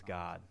dishonest with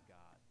God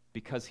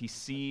because he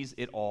sees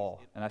it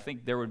all. And I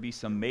think there would be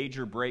some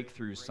major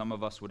breakthroughs some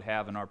of us would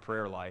have in our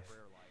prayer life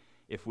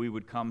if we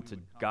would come to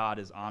God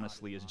as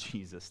honestly as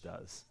Jesus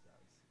does.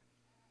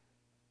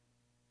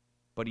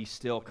 But he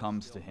still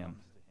comes to him.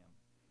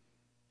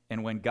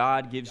 And when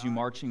God gives you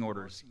marching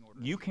orders,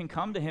 you can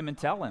come to him and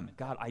tell him,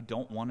 God, I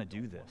don't want to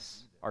do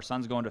this. Our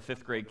son's going to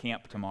 5th grade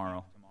camp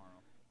tomorrow.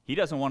 He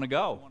doesn't want to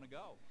go.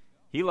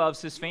 He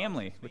loves his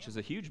family, which is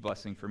a huge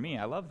blessing for me.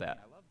 I love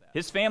that.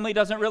 His family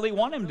doesn't really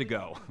want him to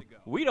go.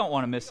 We don't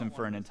want to miss him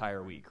for an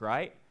entire week,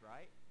 right?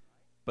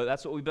 But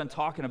that's what we've been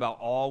talking about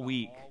all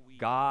week.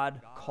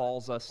 God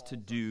calls us to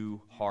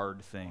do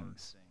hard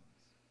things.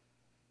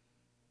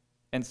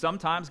 And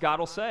sometimes God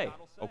will say,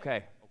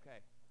 okay.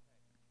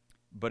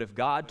 But if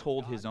God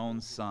told his own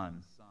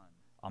son,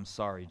 I'm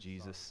sorry,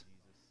 Jesus,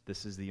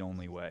 this is the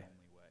only way,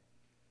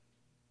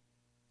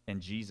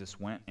 and Jesus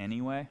went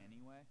anyway,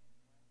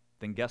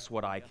 then guess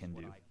what I can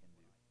do?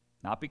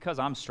 Not because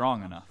I'm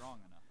strong enough,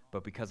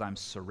 but because I'm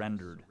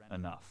surrendered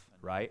enough,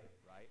 right?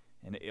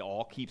 And it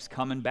all keeps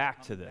coming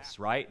back to this,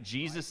 right?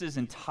 Jesus'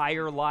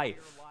 entire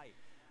life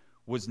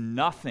was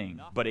nothing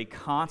but a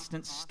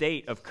constant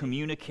state of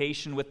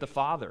communication with the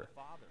Father.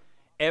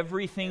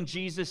 Everything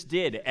Jesus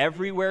did,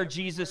 everywhere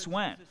Jesus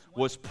went,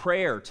 was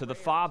prayer to the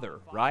Father,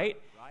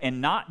 right? And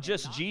not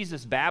just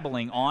Jesus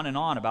babbling on and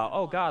on about,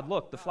 oh, God,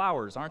 look, the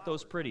flowers, aren't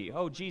those pretty?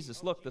 Oh,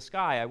 Jesus, look, the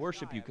sky, I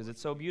worship you because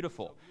it's so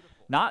beautiful.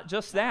 Not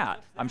just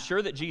that. I'm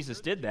sure that Jesus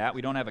did that.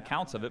 We don't have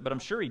accounts of it, but I'm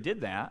sure he did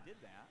that.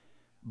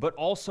 But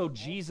also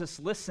Jesus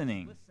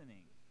listening.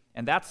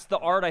 And that's the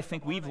art I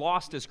think we've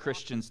lost as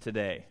Christians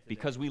today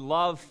because we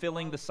love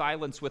filling the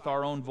silence with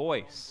our own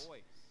voice.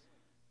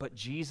 But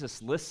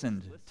Jesus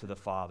listened to the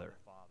Father.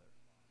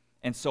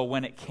 And so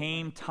when it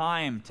came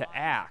time to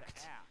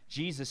act,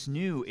 Jesus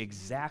knew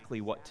exactly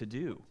what to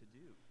do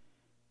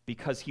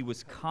because he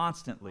was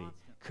constantly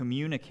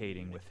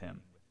communicating with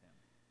him.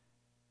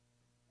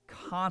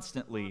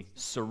 constantly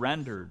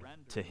surrendered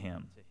to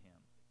him.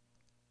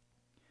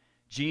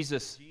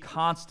 Jesus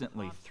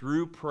constantly,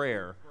 through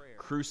prayer,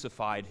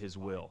 crucified his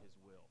will.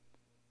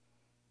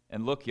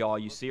 And look, y'all,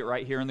 you see it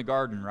right here in the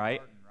garden,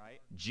 right?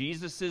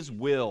 Jesus'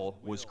 will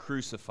was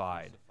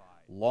crucified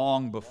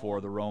long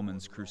before the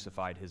Romans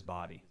crucified his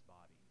body.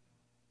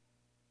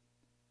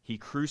 He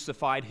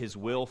crucified his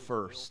will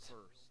first.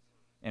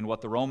 And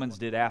what the Romans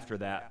did after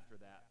that,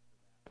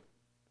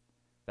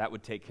 that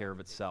would take care of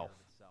itself.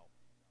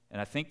 And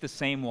I think the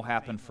same will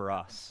happen for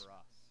us.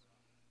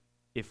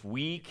 If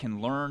we can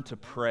learn to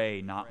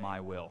pray, not my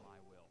will,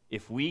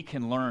 if we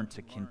can learn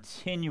to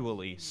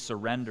continually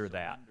surrender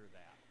that,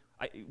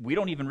 we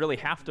don't even really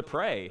have to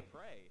pray,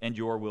 and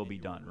your will be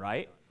done,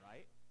 right?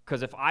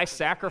 Because if I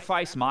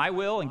sacrifice my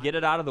will and get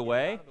it out of the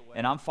way,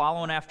 and I'm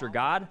following after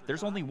God,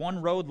 there's only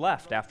one road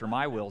left after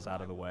my will's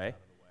out of the way,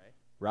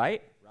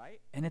 right?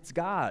 And it's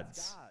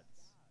God's.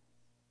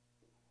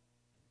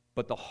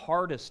 But the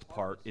hardest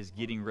part is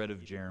getting rid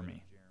of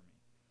Jeremy.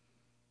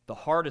 The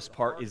hardest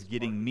part is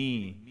getting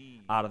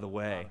me out of the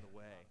way.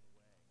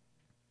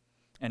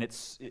 And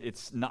it's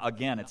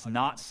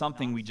not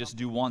something we just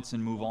do once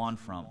and move on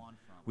from.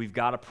 We've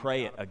got to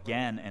pray it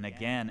again and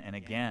again and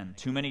again.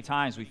 Too many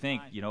times we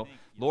think,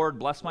 Lord,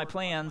 bless my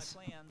plans.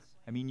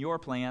 I mean your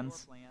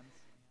plans.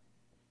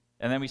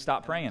 And then we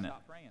stop praying it.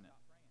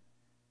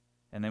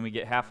 And then we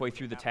get halfway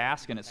through the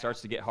task and it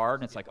starts to get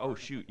hard and it's like, oh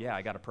shoot, yeah,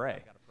 I got to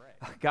pray.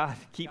 God,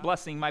 keep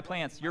blessing my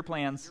plans, your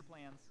plans.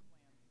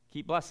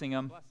 Keep blessing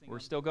them. We're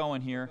still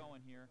going here.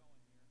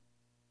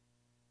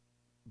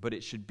 But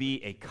it should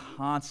be a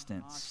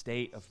constant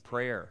state of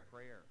prayer.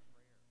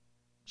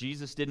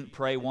 Jesus didn't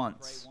pray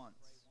once,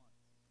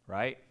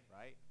 right?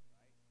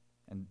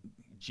 And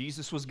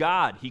Jesus was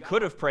God. He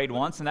could have prayed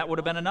once and that would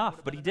have been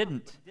enough, but he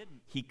didn't.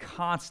 He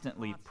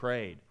constantly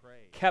prayed,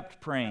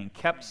 kept praying,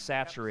 kept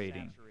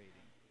saturating.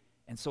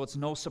 And so it's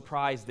no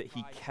surprise that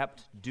he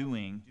kept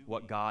doing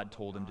what God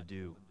told him to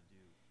do.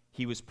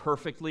 He was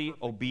perfectly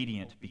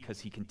obedient because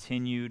he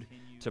continued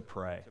to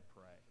pray.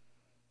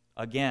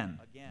 Again,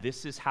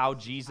 this is how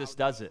Jesus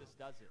does it.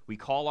 We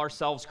call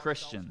ourselves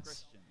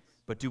Christians,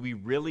 but do we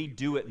really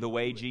do it the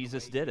way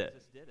Jesus did it?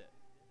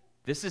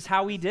 This is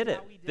how he did it.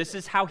 This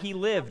is how he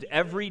lived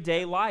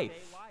everyday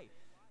life.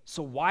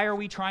 So why are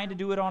we trying to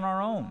do it on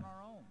our own?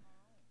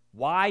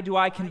 Why do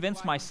I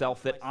convince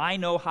myself that I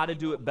know how to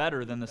do it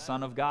better than the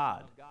Son of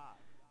God?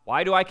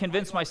 Why do I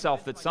convince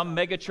myself that some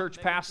mega church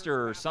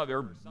pastor or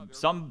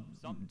some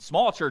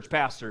small church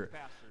pastor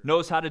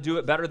knows how to do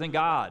it better than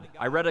God?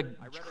 I read a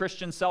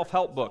Christian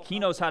self-help book. He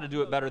knows how to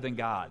do it better than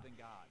God.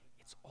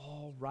 It's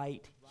all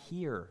right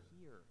here.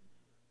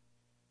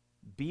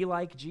 Be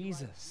like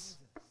Jesus.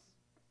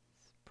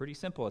 It's pretty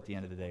simple at the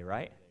end of the day,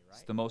 right?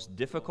 It's the most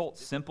difficult,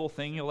 simple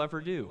thing you'll ever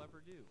do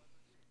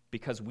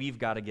because we've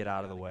got to get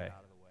out of the way.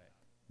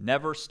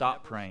 Never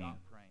stop praying.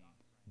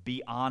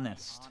 Be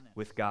honest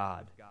with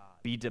God.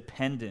 Be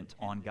dependent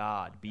on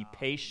God. Be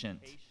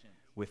patient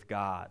with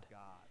God.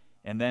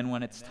 And then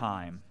when it's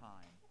time,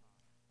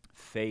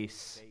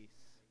 face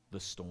the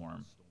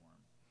storm.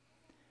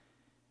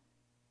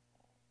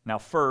 Now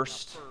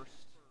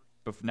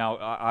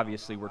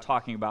obviously we're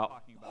talking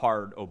about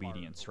hard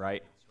obedience,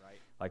 right?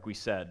 Like we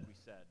said,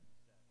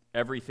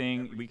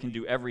 we can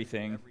do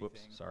everything.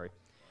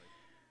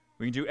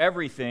 We can do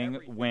everything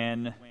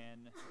when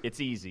it's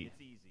easy,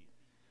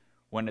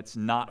 when it's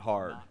not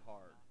hard.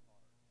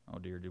 Oh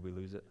dear, did we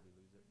lose it?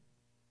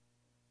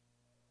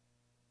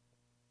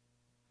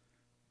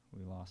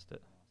 We lost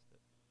it.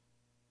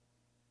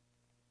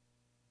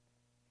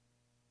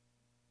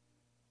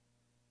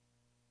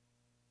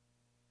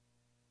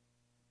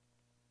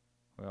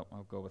 Well,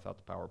 I'll go without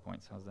the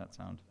PowerPoints. How's that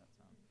sound?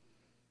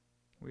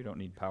 We don't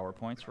need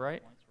PowerPoints,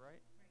 right?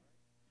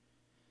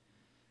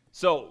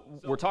 So,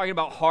 we're talking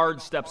about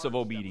hard steps of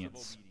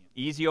obedience.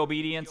 Easy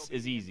obedience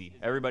is easy.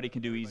 Everybody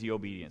can do easy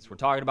obedience. We're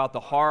talking about the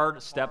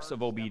hard steps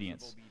of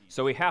obedience.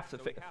 So we have to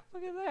look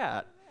at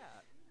that.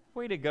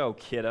 Way to go,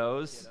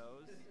 kiddos.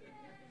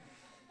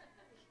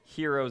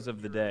 Heroes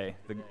of the day.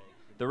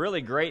 The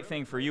really great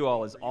thing for you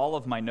all is all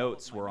of my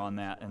notes were on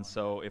that, and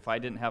so if I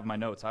didn't have my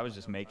notes, I was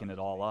just making it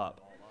all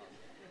up.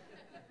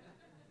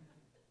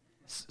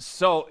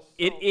 So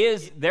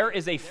there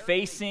is a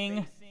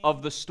facing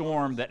of the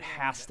storm that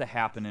has to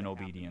happen in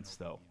obedience,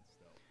 though.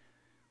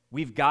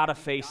 We've got to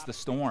face the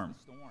storm.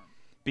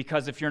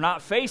 Because if you're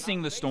not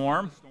facing the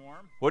storm,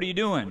 what are you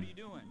doing?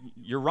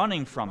 You're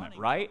running from it,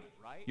 right?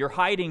 You're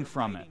hiding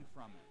from it.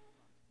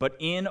 But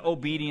in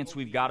obedience,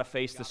 we've got to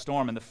face the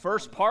storm. And the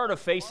first part of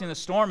facing the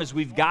storm is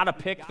we've got to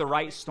pick the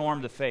right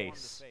storm to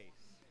face.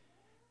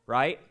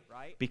 Right?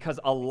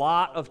 Because a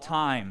lot of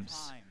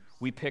times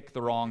we pick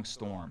the wrong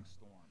storm.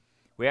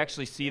 We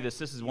actually see this.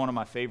 This is one of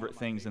my favorite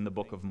things in the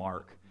book of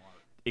Mark.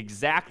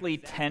 Exactly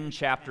 10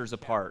 chapters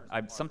apart.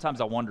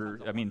 Sometimes I wonder,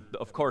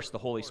 of course the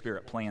Holy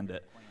Spirit planned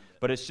it,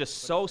 but it's just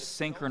so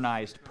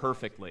synchronized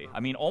perfectly.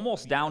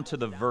 Almost down to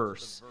the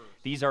verse.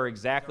 These are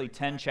exactly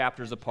 10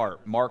 chapters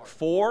apart. Mark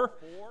 4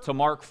 to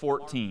Mark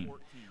 14.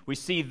 We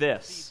see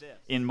this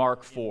in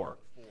Mark 4.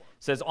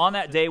 says, on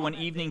that day when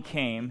evening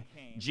came,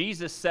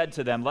 Jesus said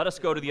to them, let us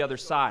go to the other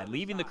side.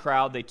 Leaving the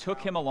crowd, they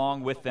took him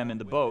along with them in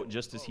the boat,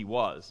 just as he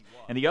was.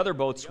 And the other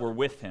boats were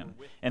with him.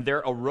 And there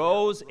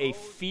arose a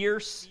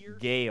fierce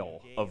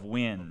gale of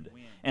wind,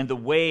 and the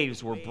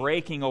waves were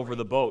breaking over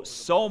the boat,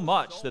 so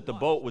much that the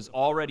boat was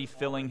already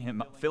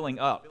filling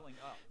up.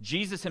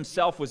 Jesus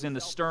himself was in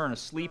the stern,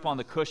 asleep on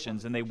the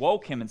cushions, and they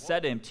woke him and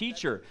said to him,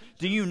 Teacher,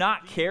 do you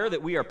not care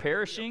that we are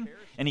perishing?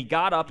 And he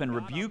got up and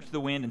rebuked the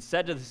wind and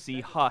said to the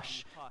sea,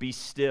 Hush, be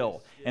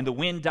still. And the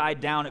wind died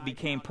down, it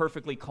became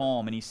perfectly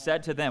calm. And he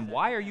said to them,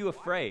 Why are you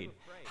afraid?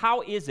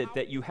 How is it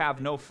that you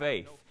have no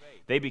faith?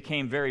 They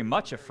became very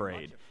much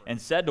afraid and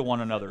said to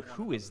one another,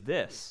 Who is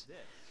this,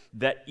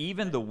 that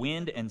even the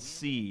wind and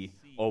sea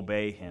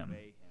obey him?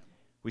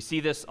 We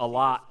see this a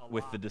lot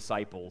with the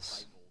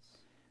disciples.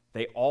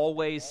 They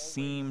always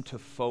seem to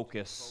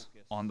focus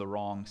on the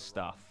wrong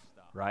stuff,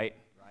 right?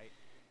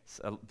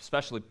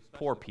 Especially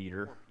poor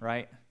Peter,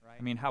 right?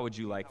 I mean, how would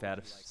you like that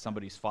if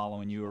somebody's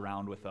following you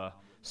around with a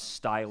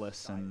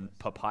stylus and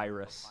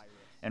papyrus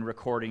and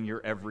recording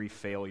your every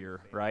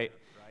failure, right?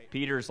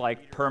 Peter's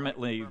like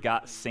permanently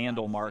got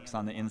sandal marks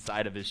on the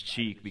inside of his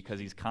cheek because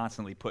he's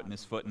constantly putting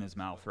his foot in his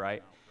mouth,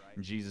 right?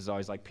 And Jesus is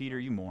always like, Peter,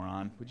 you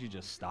moron, would you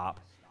just stop?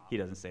 He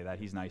doesn't say that.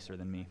 He's nicer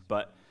than me.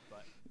 But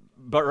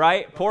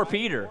right, poor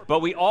Peter. But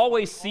we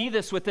always see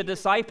this with the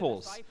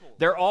disciples.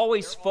 They're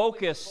always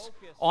focused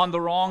on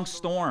the wrong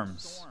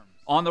storms,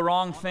 on the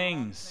wrong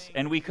things.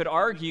 And we could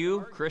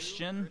argue,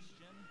 Christian,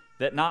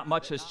 that not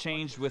much has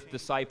changed with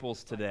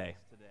disciples today.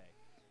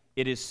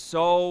 It is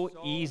so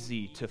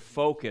easy to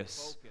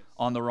focus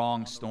on the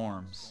wrong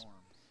storms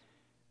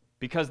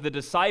because the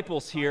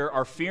disciples here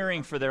are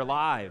fearing for their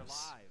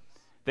lives.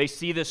 They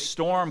see this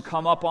storm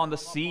come up on the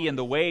sea and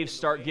the waves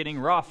start getting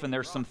rough and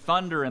there's some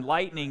thunder and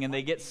lightning and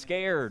they get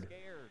scared.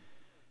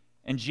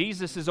 And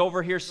Jesus is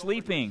over here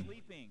sleeping,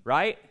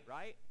 right?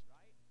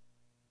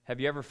 Have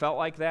you ever felt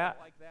like that?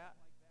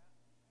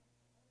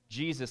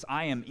 Jesus,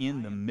 I am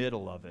in the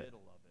middle of it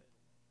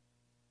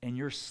and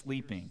you're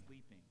sleeping.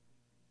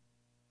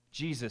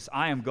 Jesus,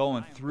 I am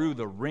going through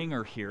the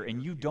ringer here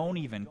and you don't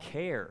even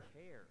care.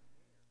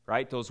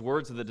 Right? Those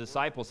words of the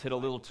disciples hit a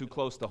little too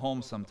close to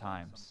home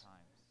sometimes.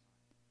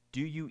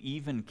 Do you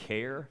even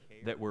care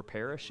that we're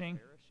perishing?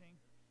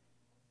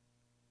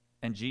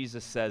 And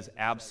Jesus says,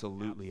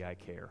 absolutely I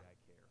care.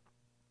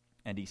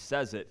 And he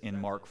says it in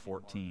Mark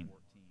 14.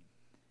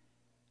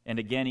 And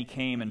again he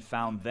came and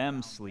found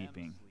them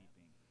sleeping,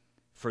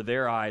 for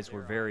their eyes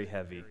were very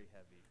heavy,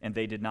 and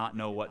they did not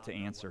know what to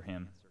answer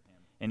him.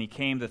 And he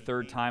came the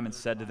third time and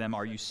said to them,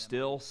 Are you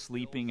still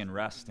sleeping and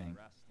resting?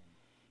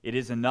 It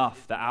is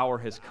enough, the hour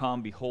has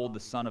come. Behold, the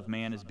Son of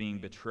Man is being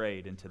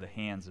betrayed into the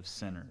hands of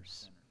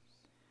sinners.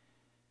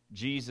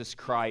 Jesus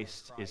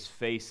Christ is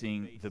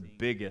facing the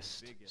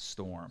biggest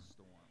storm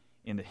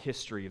in the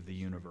history of the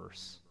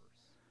universe.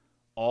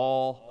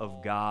 All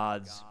of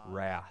God's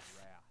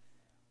wrath.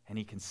 And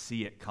he can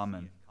see it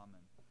coming.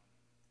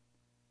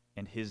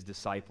 And his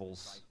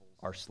disciples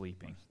are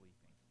sleeping.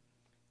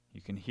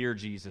 You can hear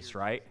Jesus,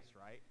 right?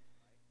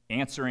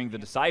 Answering the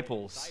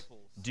disciples,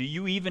 do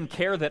you even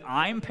care that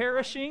I'm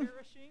perishing?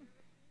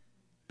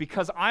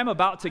 Because I'm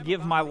about to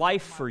give my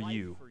life for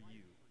you,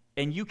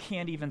 and you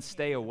can't even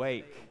stay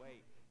awake.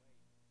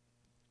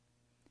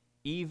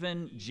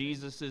 Even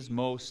Jesus'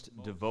 most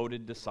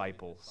devoted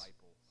disciples,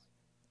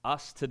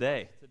 us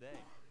today,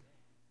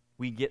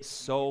 we get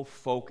so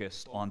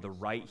focused on the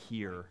right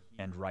here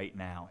and right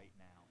now,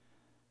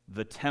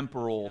 the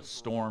temporal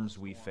storms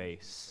we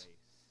face,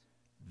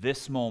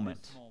 this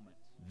moment,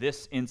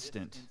 this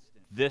instant,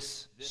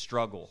 this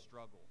struggle.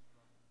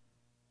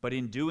 But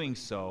in doing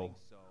so,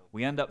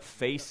 we end up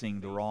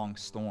facing the wrong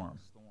storm.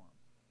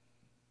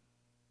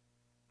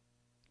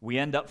 We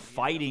end up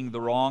fighting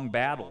the wrong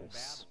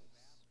battles.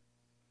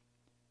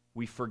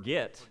 We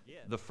forget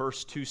the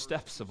first two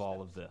steps of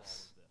all of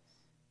this.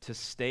 To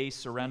stay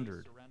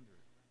surrendered,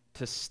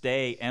 to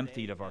stay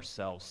emptied of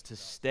ourselves, to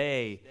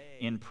stay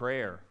in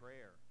prayer.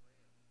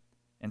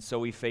 And so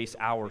we face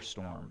our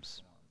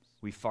storms.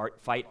 We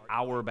fight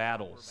our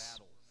battles.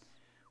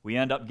 We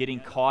end up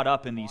getting caught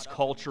up in these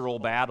cultural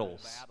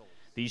battles,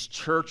 these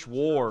church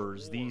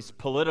wars, these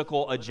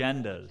political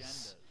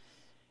agendas.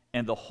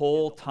 And the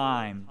whole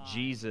time,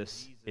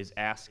 Jesus is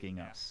asking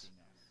us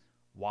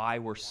why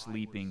we're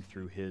sleeping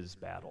through his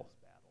battle,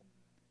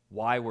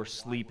 why we're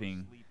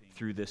sleeping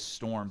through this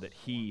storm that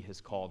he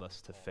has called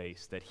us to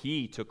face, that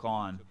he took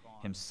on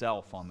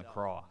himself on the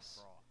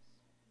cross.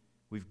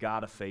 We've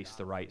got to face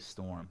the right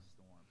storm.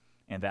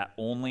 And that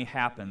only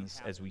happens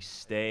as we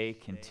stay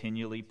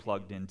continually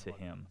plugged into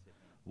him,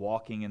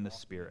 walking in the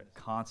Spirit,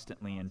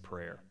 constantly in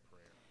prayer.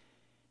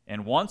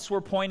 And once we're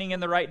pointing in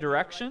the right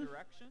direction,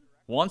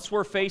 once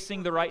we're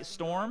facing the right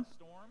storm,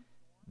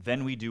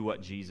 then we do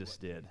what Jesus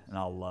did. And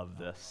I love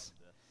this.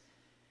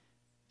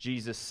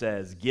 Jesus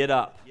says, Get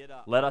up,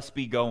 let us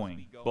be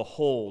going.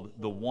 Behold,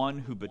 the one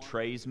who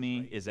betrays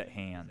me is at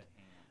hand.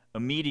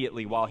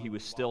 Immediately, while he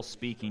was still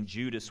speaking,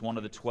 Judas, one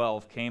of the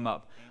 12, came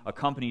up,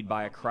 accompanied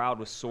by a crowd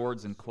with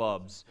swords and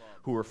clubs,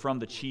 who were from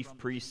the chief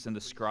priests and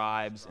the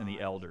scribes and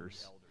the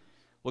elders.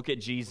 Look at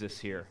Jesus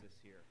here.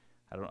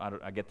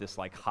 I get this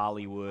like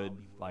Hollywood,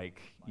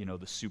 like, the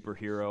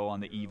superhero on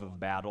the eve of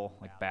battle,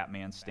 like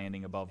Batman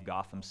standing above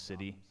Gotham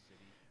City,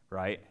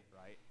 right?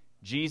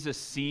 Jesus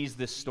sees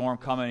this storm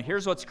coming.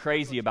 Here's what's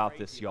crazy about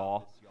this,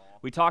 y'all.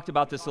 We talked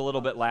about this a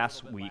little bit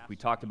last week. We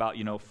talked about,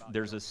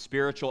 there's a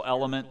spiritual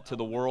element to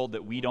the world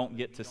that we don't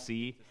get to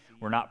see.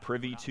 We're not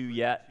privy to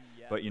yet.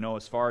 But,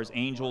 as far as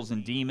angels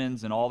and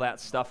demons and all that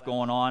stuff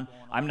going on,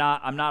 I'm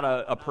not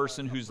a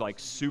person who's like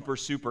super,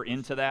 super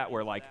into that,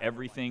 where like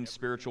everything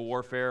spiritual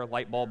warfare,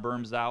 light bulb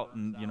burns out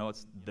and,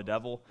 it's the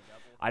devil.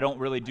 I don't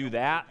really do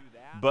that.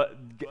 But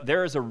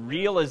there is a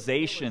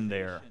realization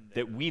there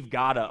that we've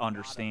got to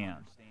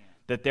understand,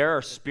 that there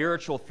are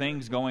spiritual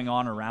things going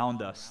on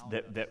around us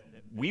that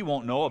we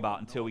won't know about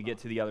until we get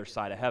to the other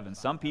side of heaven.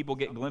 Some people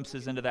get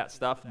glimpses into that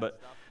stuff,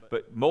 but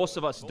most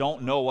of us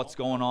don't know what's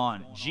going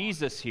on.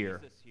 Jesus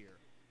here,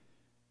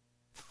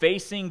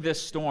 facing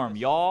this storm.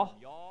 Y'all,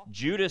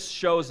 Judas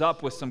shows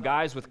up with some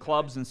guys with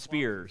clubs and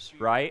spears,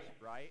 right?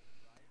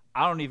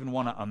 I don't even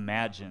want to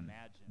imagine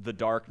the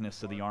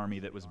darkness of the army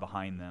that was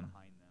behind them.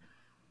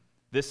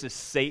 This is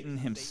Satan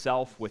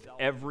himself with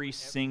every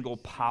single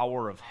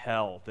power of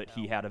hell that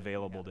he had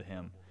available to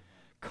him,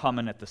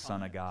 coming at the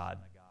Son of God.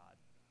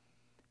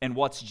 And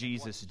what's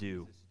Jesus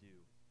do?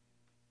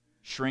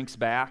 Shrinks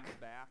back,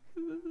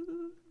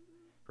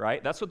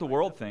 right? That's what the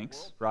world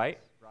thinks, right?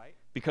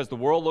 Because the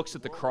world looks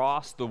at the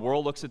cross, the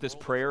world looks at this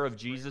prayer of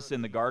Jesus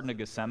in the Garden of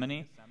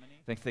Gethsemane.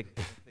 They think,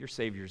 your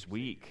Savior's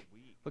weak.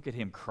 Look at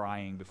him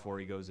crying before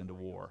he goes into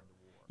war.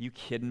 You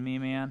kidding me,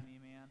 man?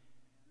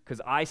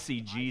 Because I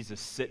see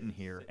Jesus sitting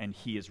here, and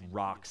he is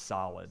rock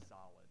solid.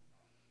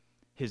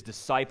 His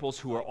disciples,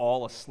 who are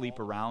all asleep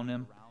around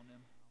him,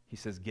 he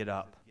says, get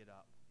up.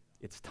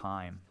 It's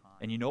time.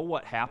 And you know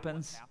what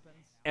happens?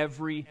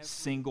 Every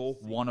single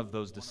one of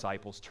those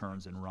disciples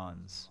turns and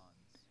runs.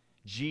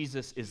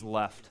 Jesus is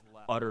left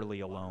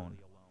utterly alone.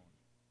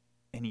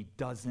 And he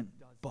doesn't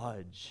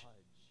budge.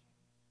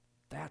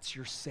 That's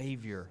your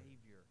Savior.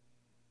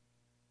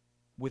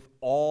 With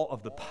all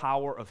of the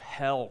power of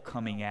hell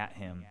coming at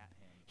him,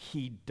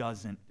 he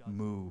doesn't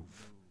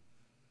move.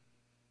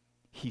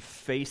 He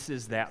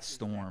faces that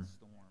storm,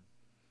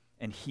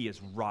 and he is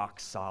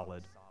rock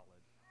solid.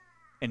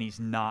 And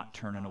he's not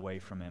turning away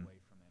from him.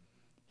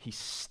 He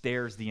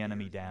stares the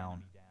enemy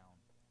down,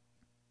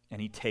 and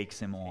he takes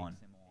him on.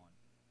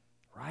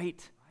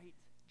 Right?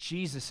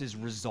 Jesus is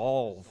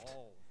resolved.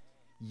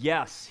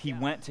 Yes, he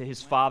went to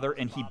his Father,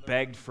 and he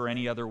begged for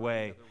any other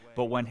way.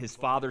 But when his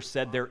Father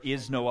said there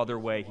is no other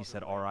way, he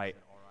said, all right,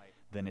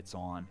 then it's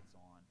on.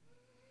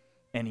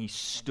 And he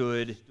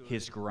stood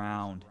his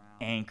ground,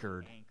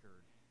 anchored.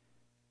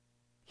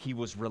 He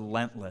was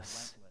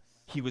relentless.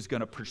 He was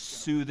going to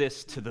pursue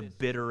this to the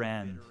bitter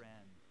end.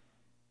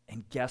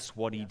 And guess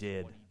what he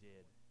did?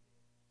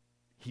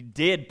 He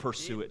did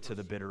pursue it to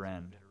the bitter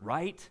end,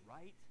 right?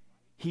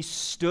 He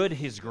stood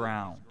his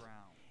ground.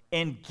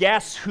 And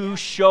guess who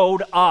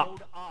showed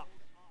up?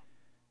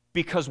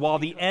 Because while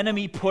the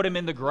enemy put him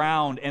in the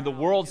ground and the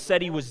world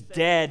said he was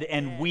dead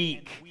and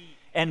weak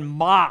and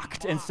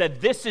mocked and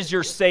said, this is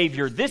your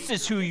Savior, this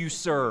is who you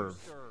serve,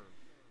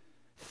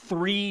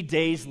 3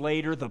 days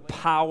later, the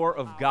power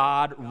of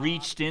God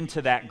reached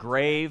into that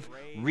grave,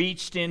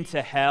 reached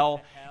into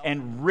hell,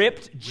 and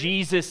ripped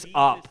Jesus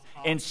up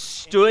and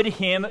stood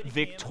him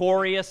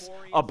victorious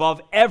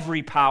above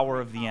every power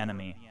of the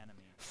enemy.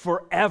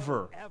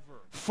 Forever.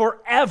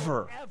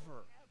 Forever.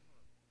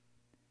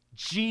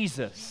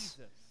 Jesus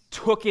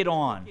took it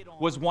on,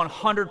 was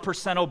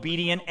 100%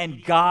 obedient,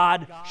 and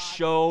God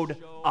showed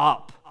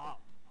up.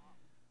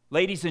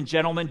 Ladies and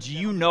gentlemen, do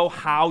you know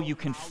how you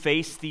can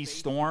face these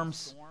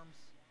storms?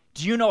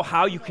 Do you know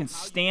how you can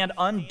stand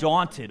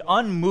undaunted,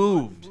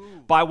 unmoved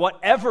by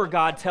whatever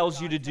God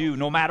tells you to do,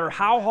 no matter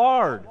how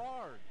hard?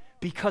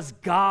 Because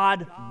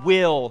God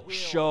will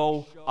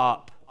show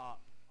up.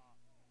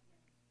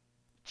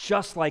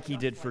 Just like he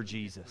did for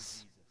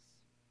Jesus.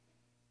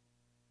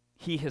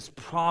 He has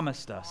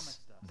promised us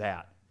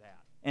that.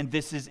 And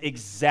this is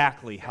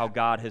exactly how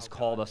God has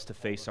called us to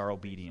face our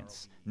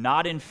obedience.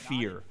 Not in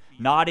fear,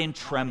 not in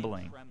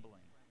trembling,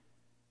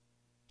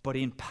 but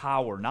in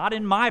power. Not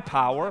in my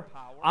power.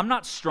 I'm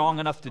not strong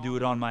enough to do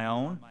it on my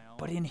own,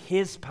 but in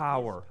his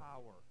power.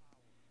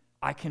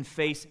 I can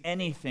face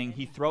anything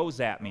he throws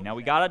at me. Now,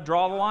 we got to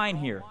draw the line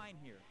here.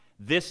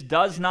 This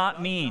does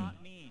not mean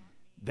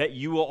that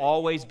you will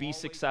always be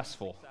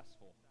successful.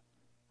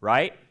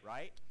 Right?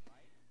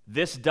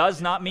 This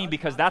does not mean,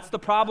 because that's the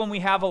problem we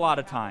have a lot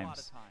of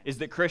times, is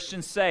that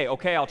Christians say,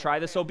 okay, I'll try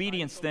this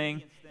obedience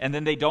thing, and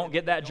then they don't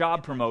get that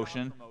job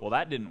promotion. Well,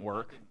 that didn't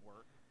work.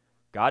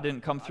 God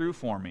didn't come through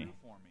for me.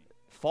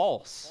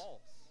 False.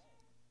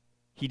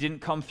 He didn't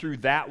come through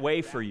that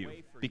way for you.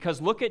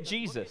 Because look at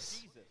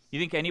Jesus. You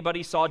think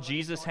anybody saw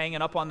Jesus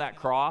hanging up on that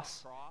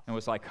cross and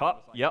was like,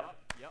 yep,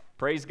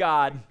 praise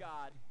God.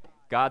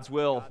 God's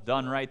will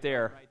done right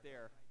there.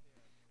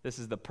 This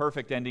is the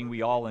perfect ending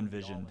we all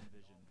envisioned.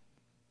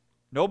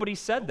 Nobody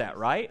said that,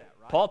 right?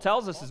 Paul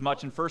tells us as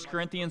much in 1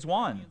 Corinthians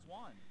 1,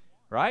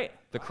 right?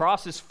 The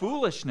cross is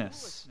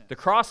foolishness. The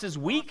cross is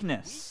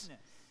weakness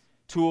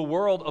to a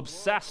world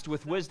obsessed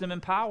with wisdom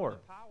and power.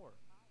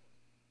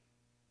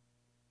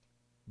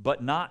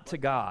 But not to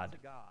God.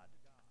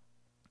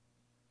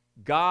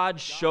 God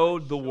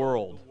showed the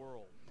world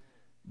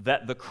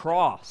that the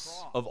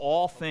cross of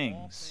all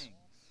things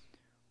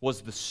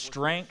was the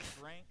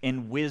strength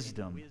and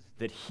wisdom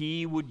that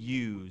He would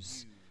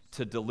use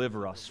to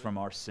deliver us from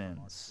our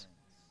sins.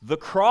 The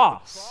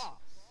cross,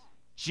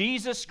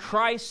 Jesus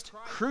Christ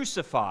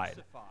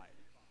crucified,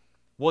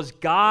 was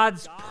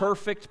God's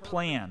perfect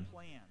plan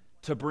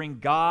to bring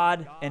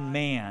God and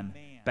man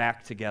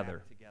back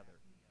together.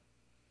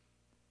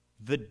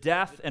 The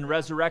death and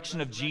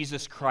resurrection of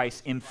Jesus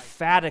Christ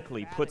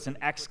emphatically puts an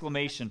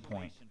exclamation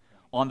point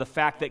on the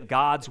fact that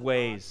God's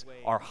ways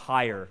are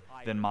higher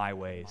than my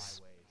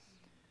ways.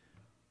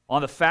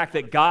 On the fact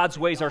that God's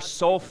ways are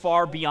so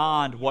far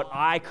beyond what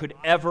I could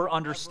ever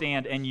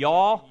understand. And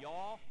y'all,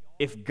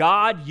 if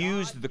God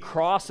used the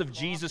cross of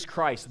Jesus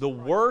Christ, the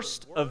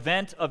worst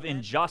event of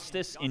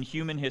injustice in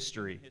human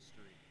history,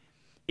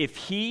 if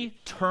He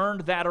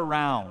turned that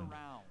around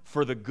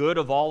for the good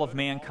of all of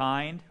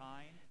mankind,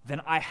 then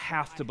I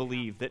have to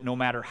believe that no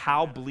matter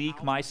how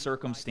bleak my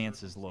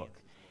circumstances look,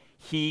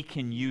 He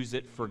can use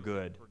it for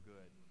good.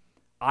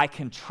 I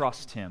can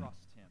trust Him.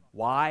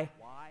 Why?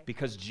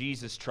 Because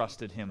Jesus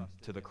trusted Him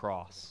to the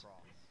cross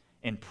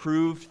and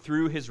proved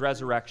through His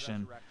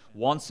resurrection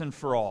once and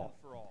for all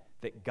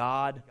that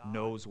God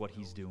knows what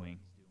He's doing.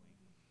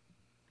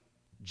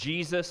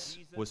 Jesus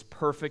was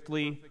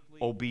perfectly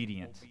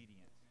obedient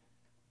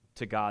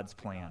to God's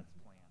plan,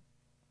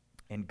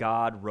 and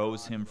God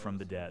rose Him from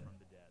the dead.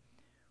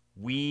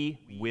 We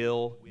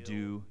will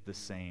do the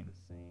same.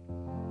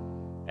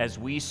 As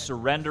we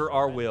surrender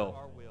our will,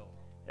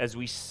 as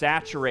we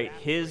saturate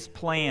His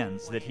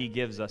plans that He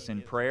gives us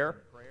in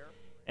prayer,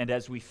 and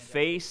as we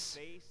face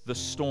the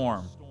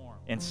storm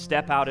and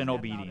step out in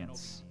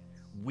obedience,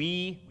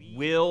 we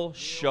will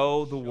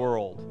show the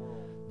world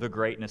the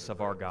greatness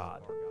of our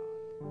God,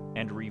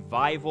 and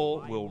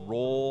revival will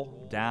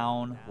roll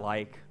down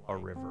like a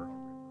river.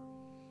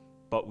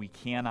 But we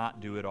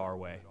cannot do it our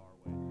way.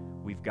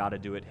 We've got to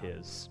do it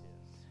His.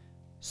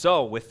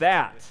 So, with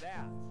that,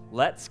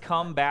 let's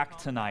come back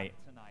tonight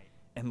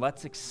and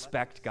let's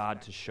expect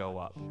God to show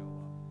up.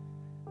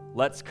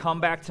 Let's come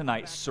back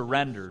tonight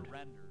surrendered,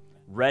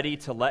 ready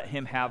to let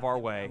Him have our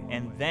way,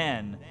 and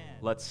then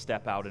let's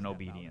step out in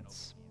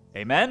obedience.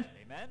 Amen?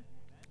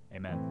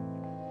 Amen.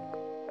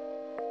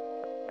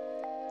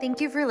 Thank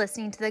you for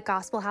listening to the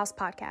Gospel House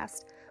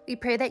podcast. We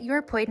pray that you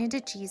are pointed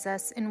to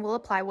Jesus and will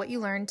apply what you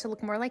learned to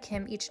look more like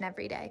Him each and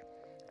every day.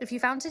 If you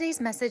found today's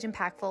message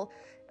impactful,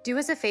 do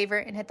us a favor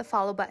and hit the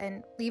follow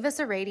button, leave us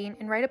a rating,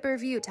 and write up a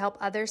review to help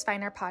others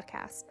find our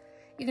podcast.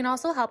 You can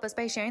also help us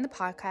by sharing the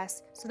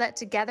podcast so that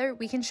together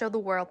we can show the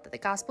world that the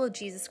gospel of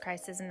Jesus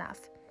Christ is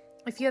enough.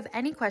 If you have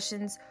any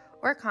questions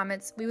or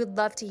comments, we would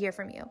love to hear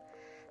from you.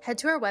 Head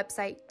to our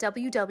website,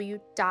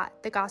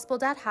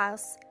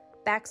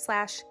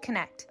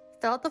 www.thegospel.house/connect.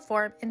 Fill out the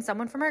form, and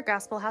someone from our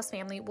Gospel House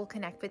family will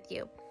connect with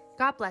you.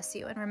 God bless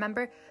you, and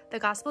remember, the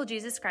gospel of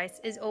Jesus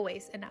Christ is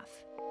always enough.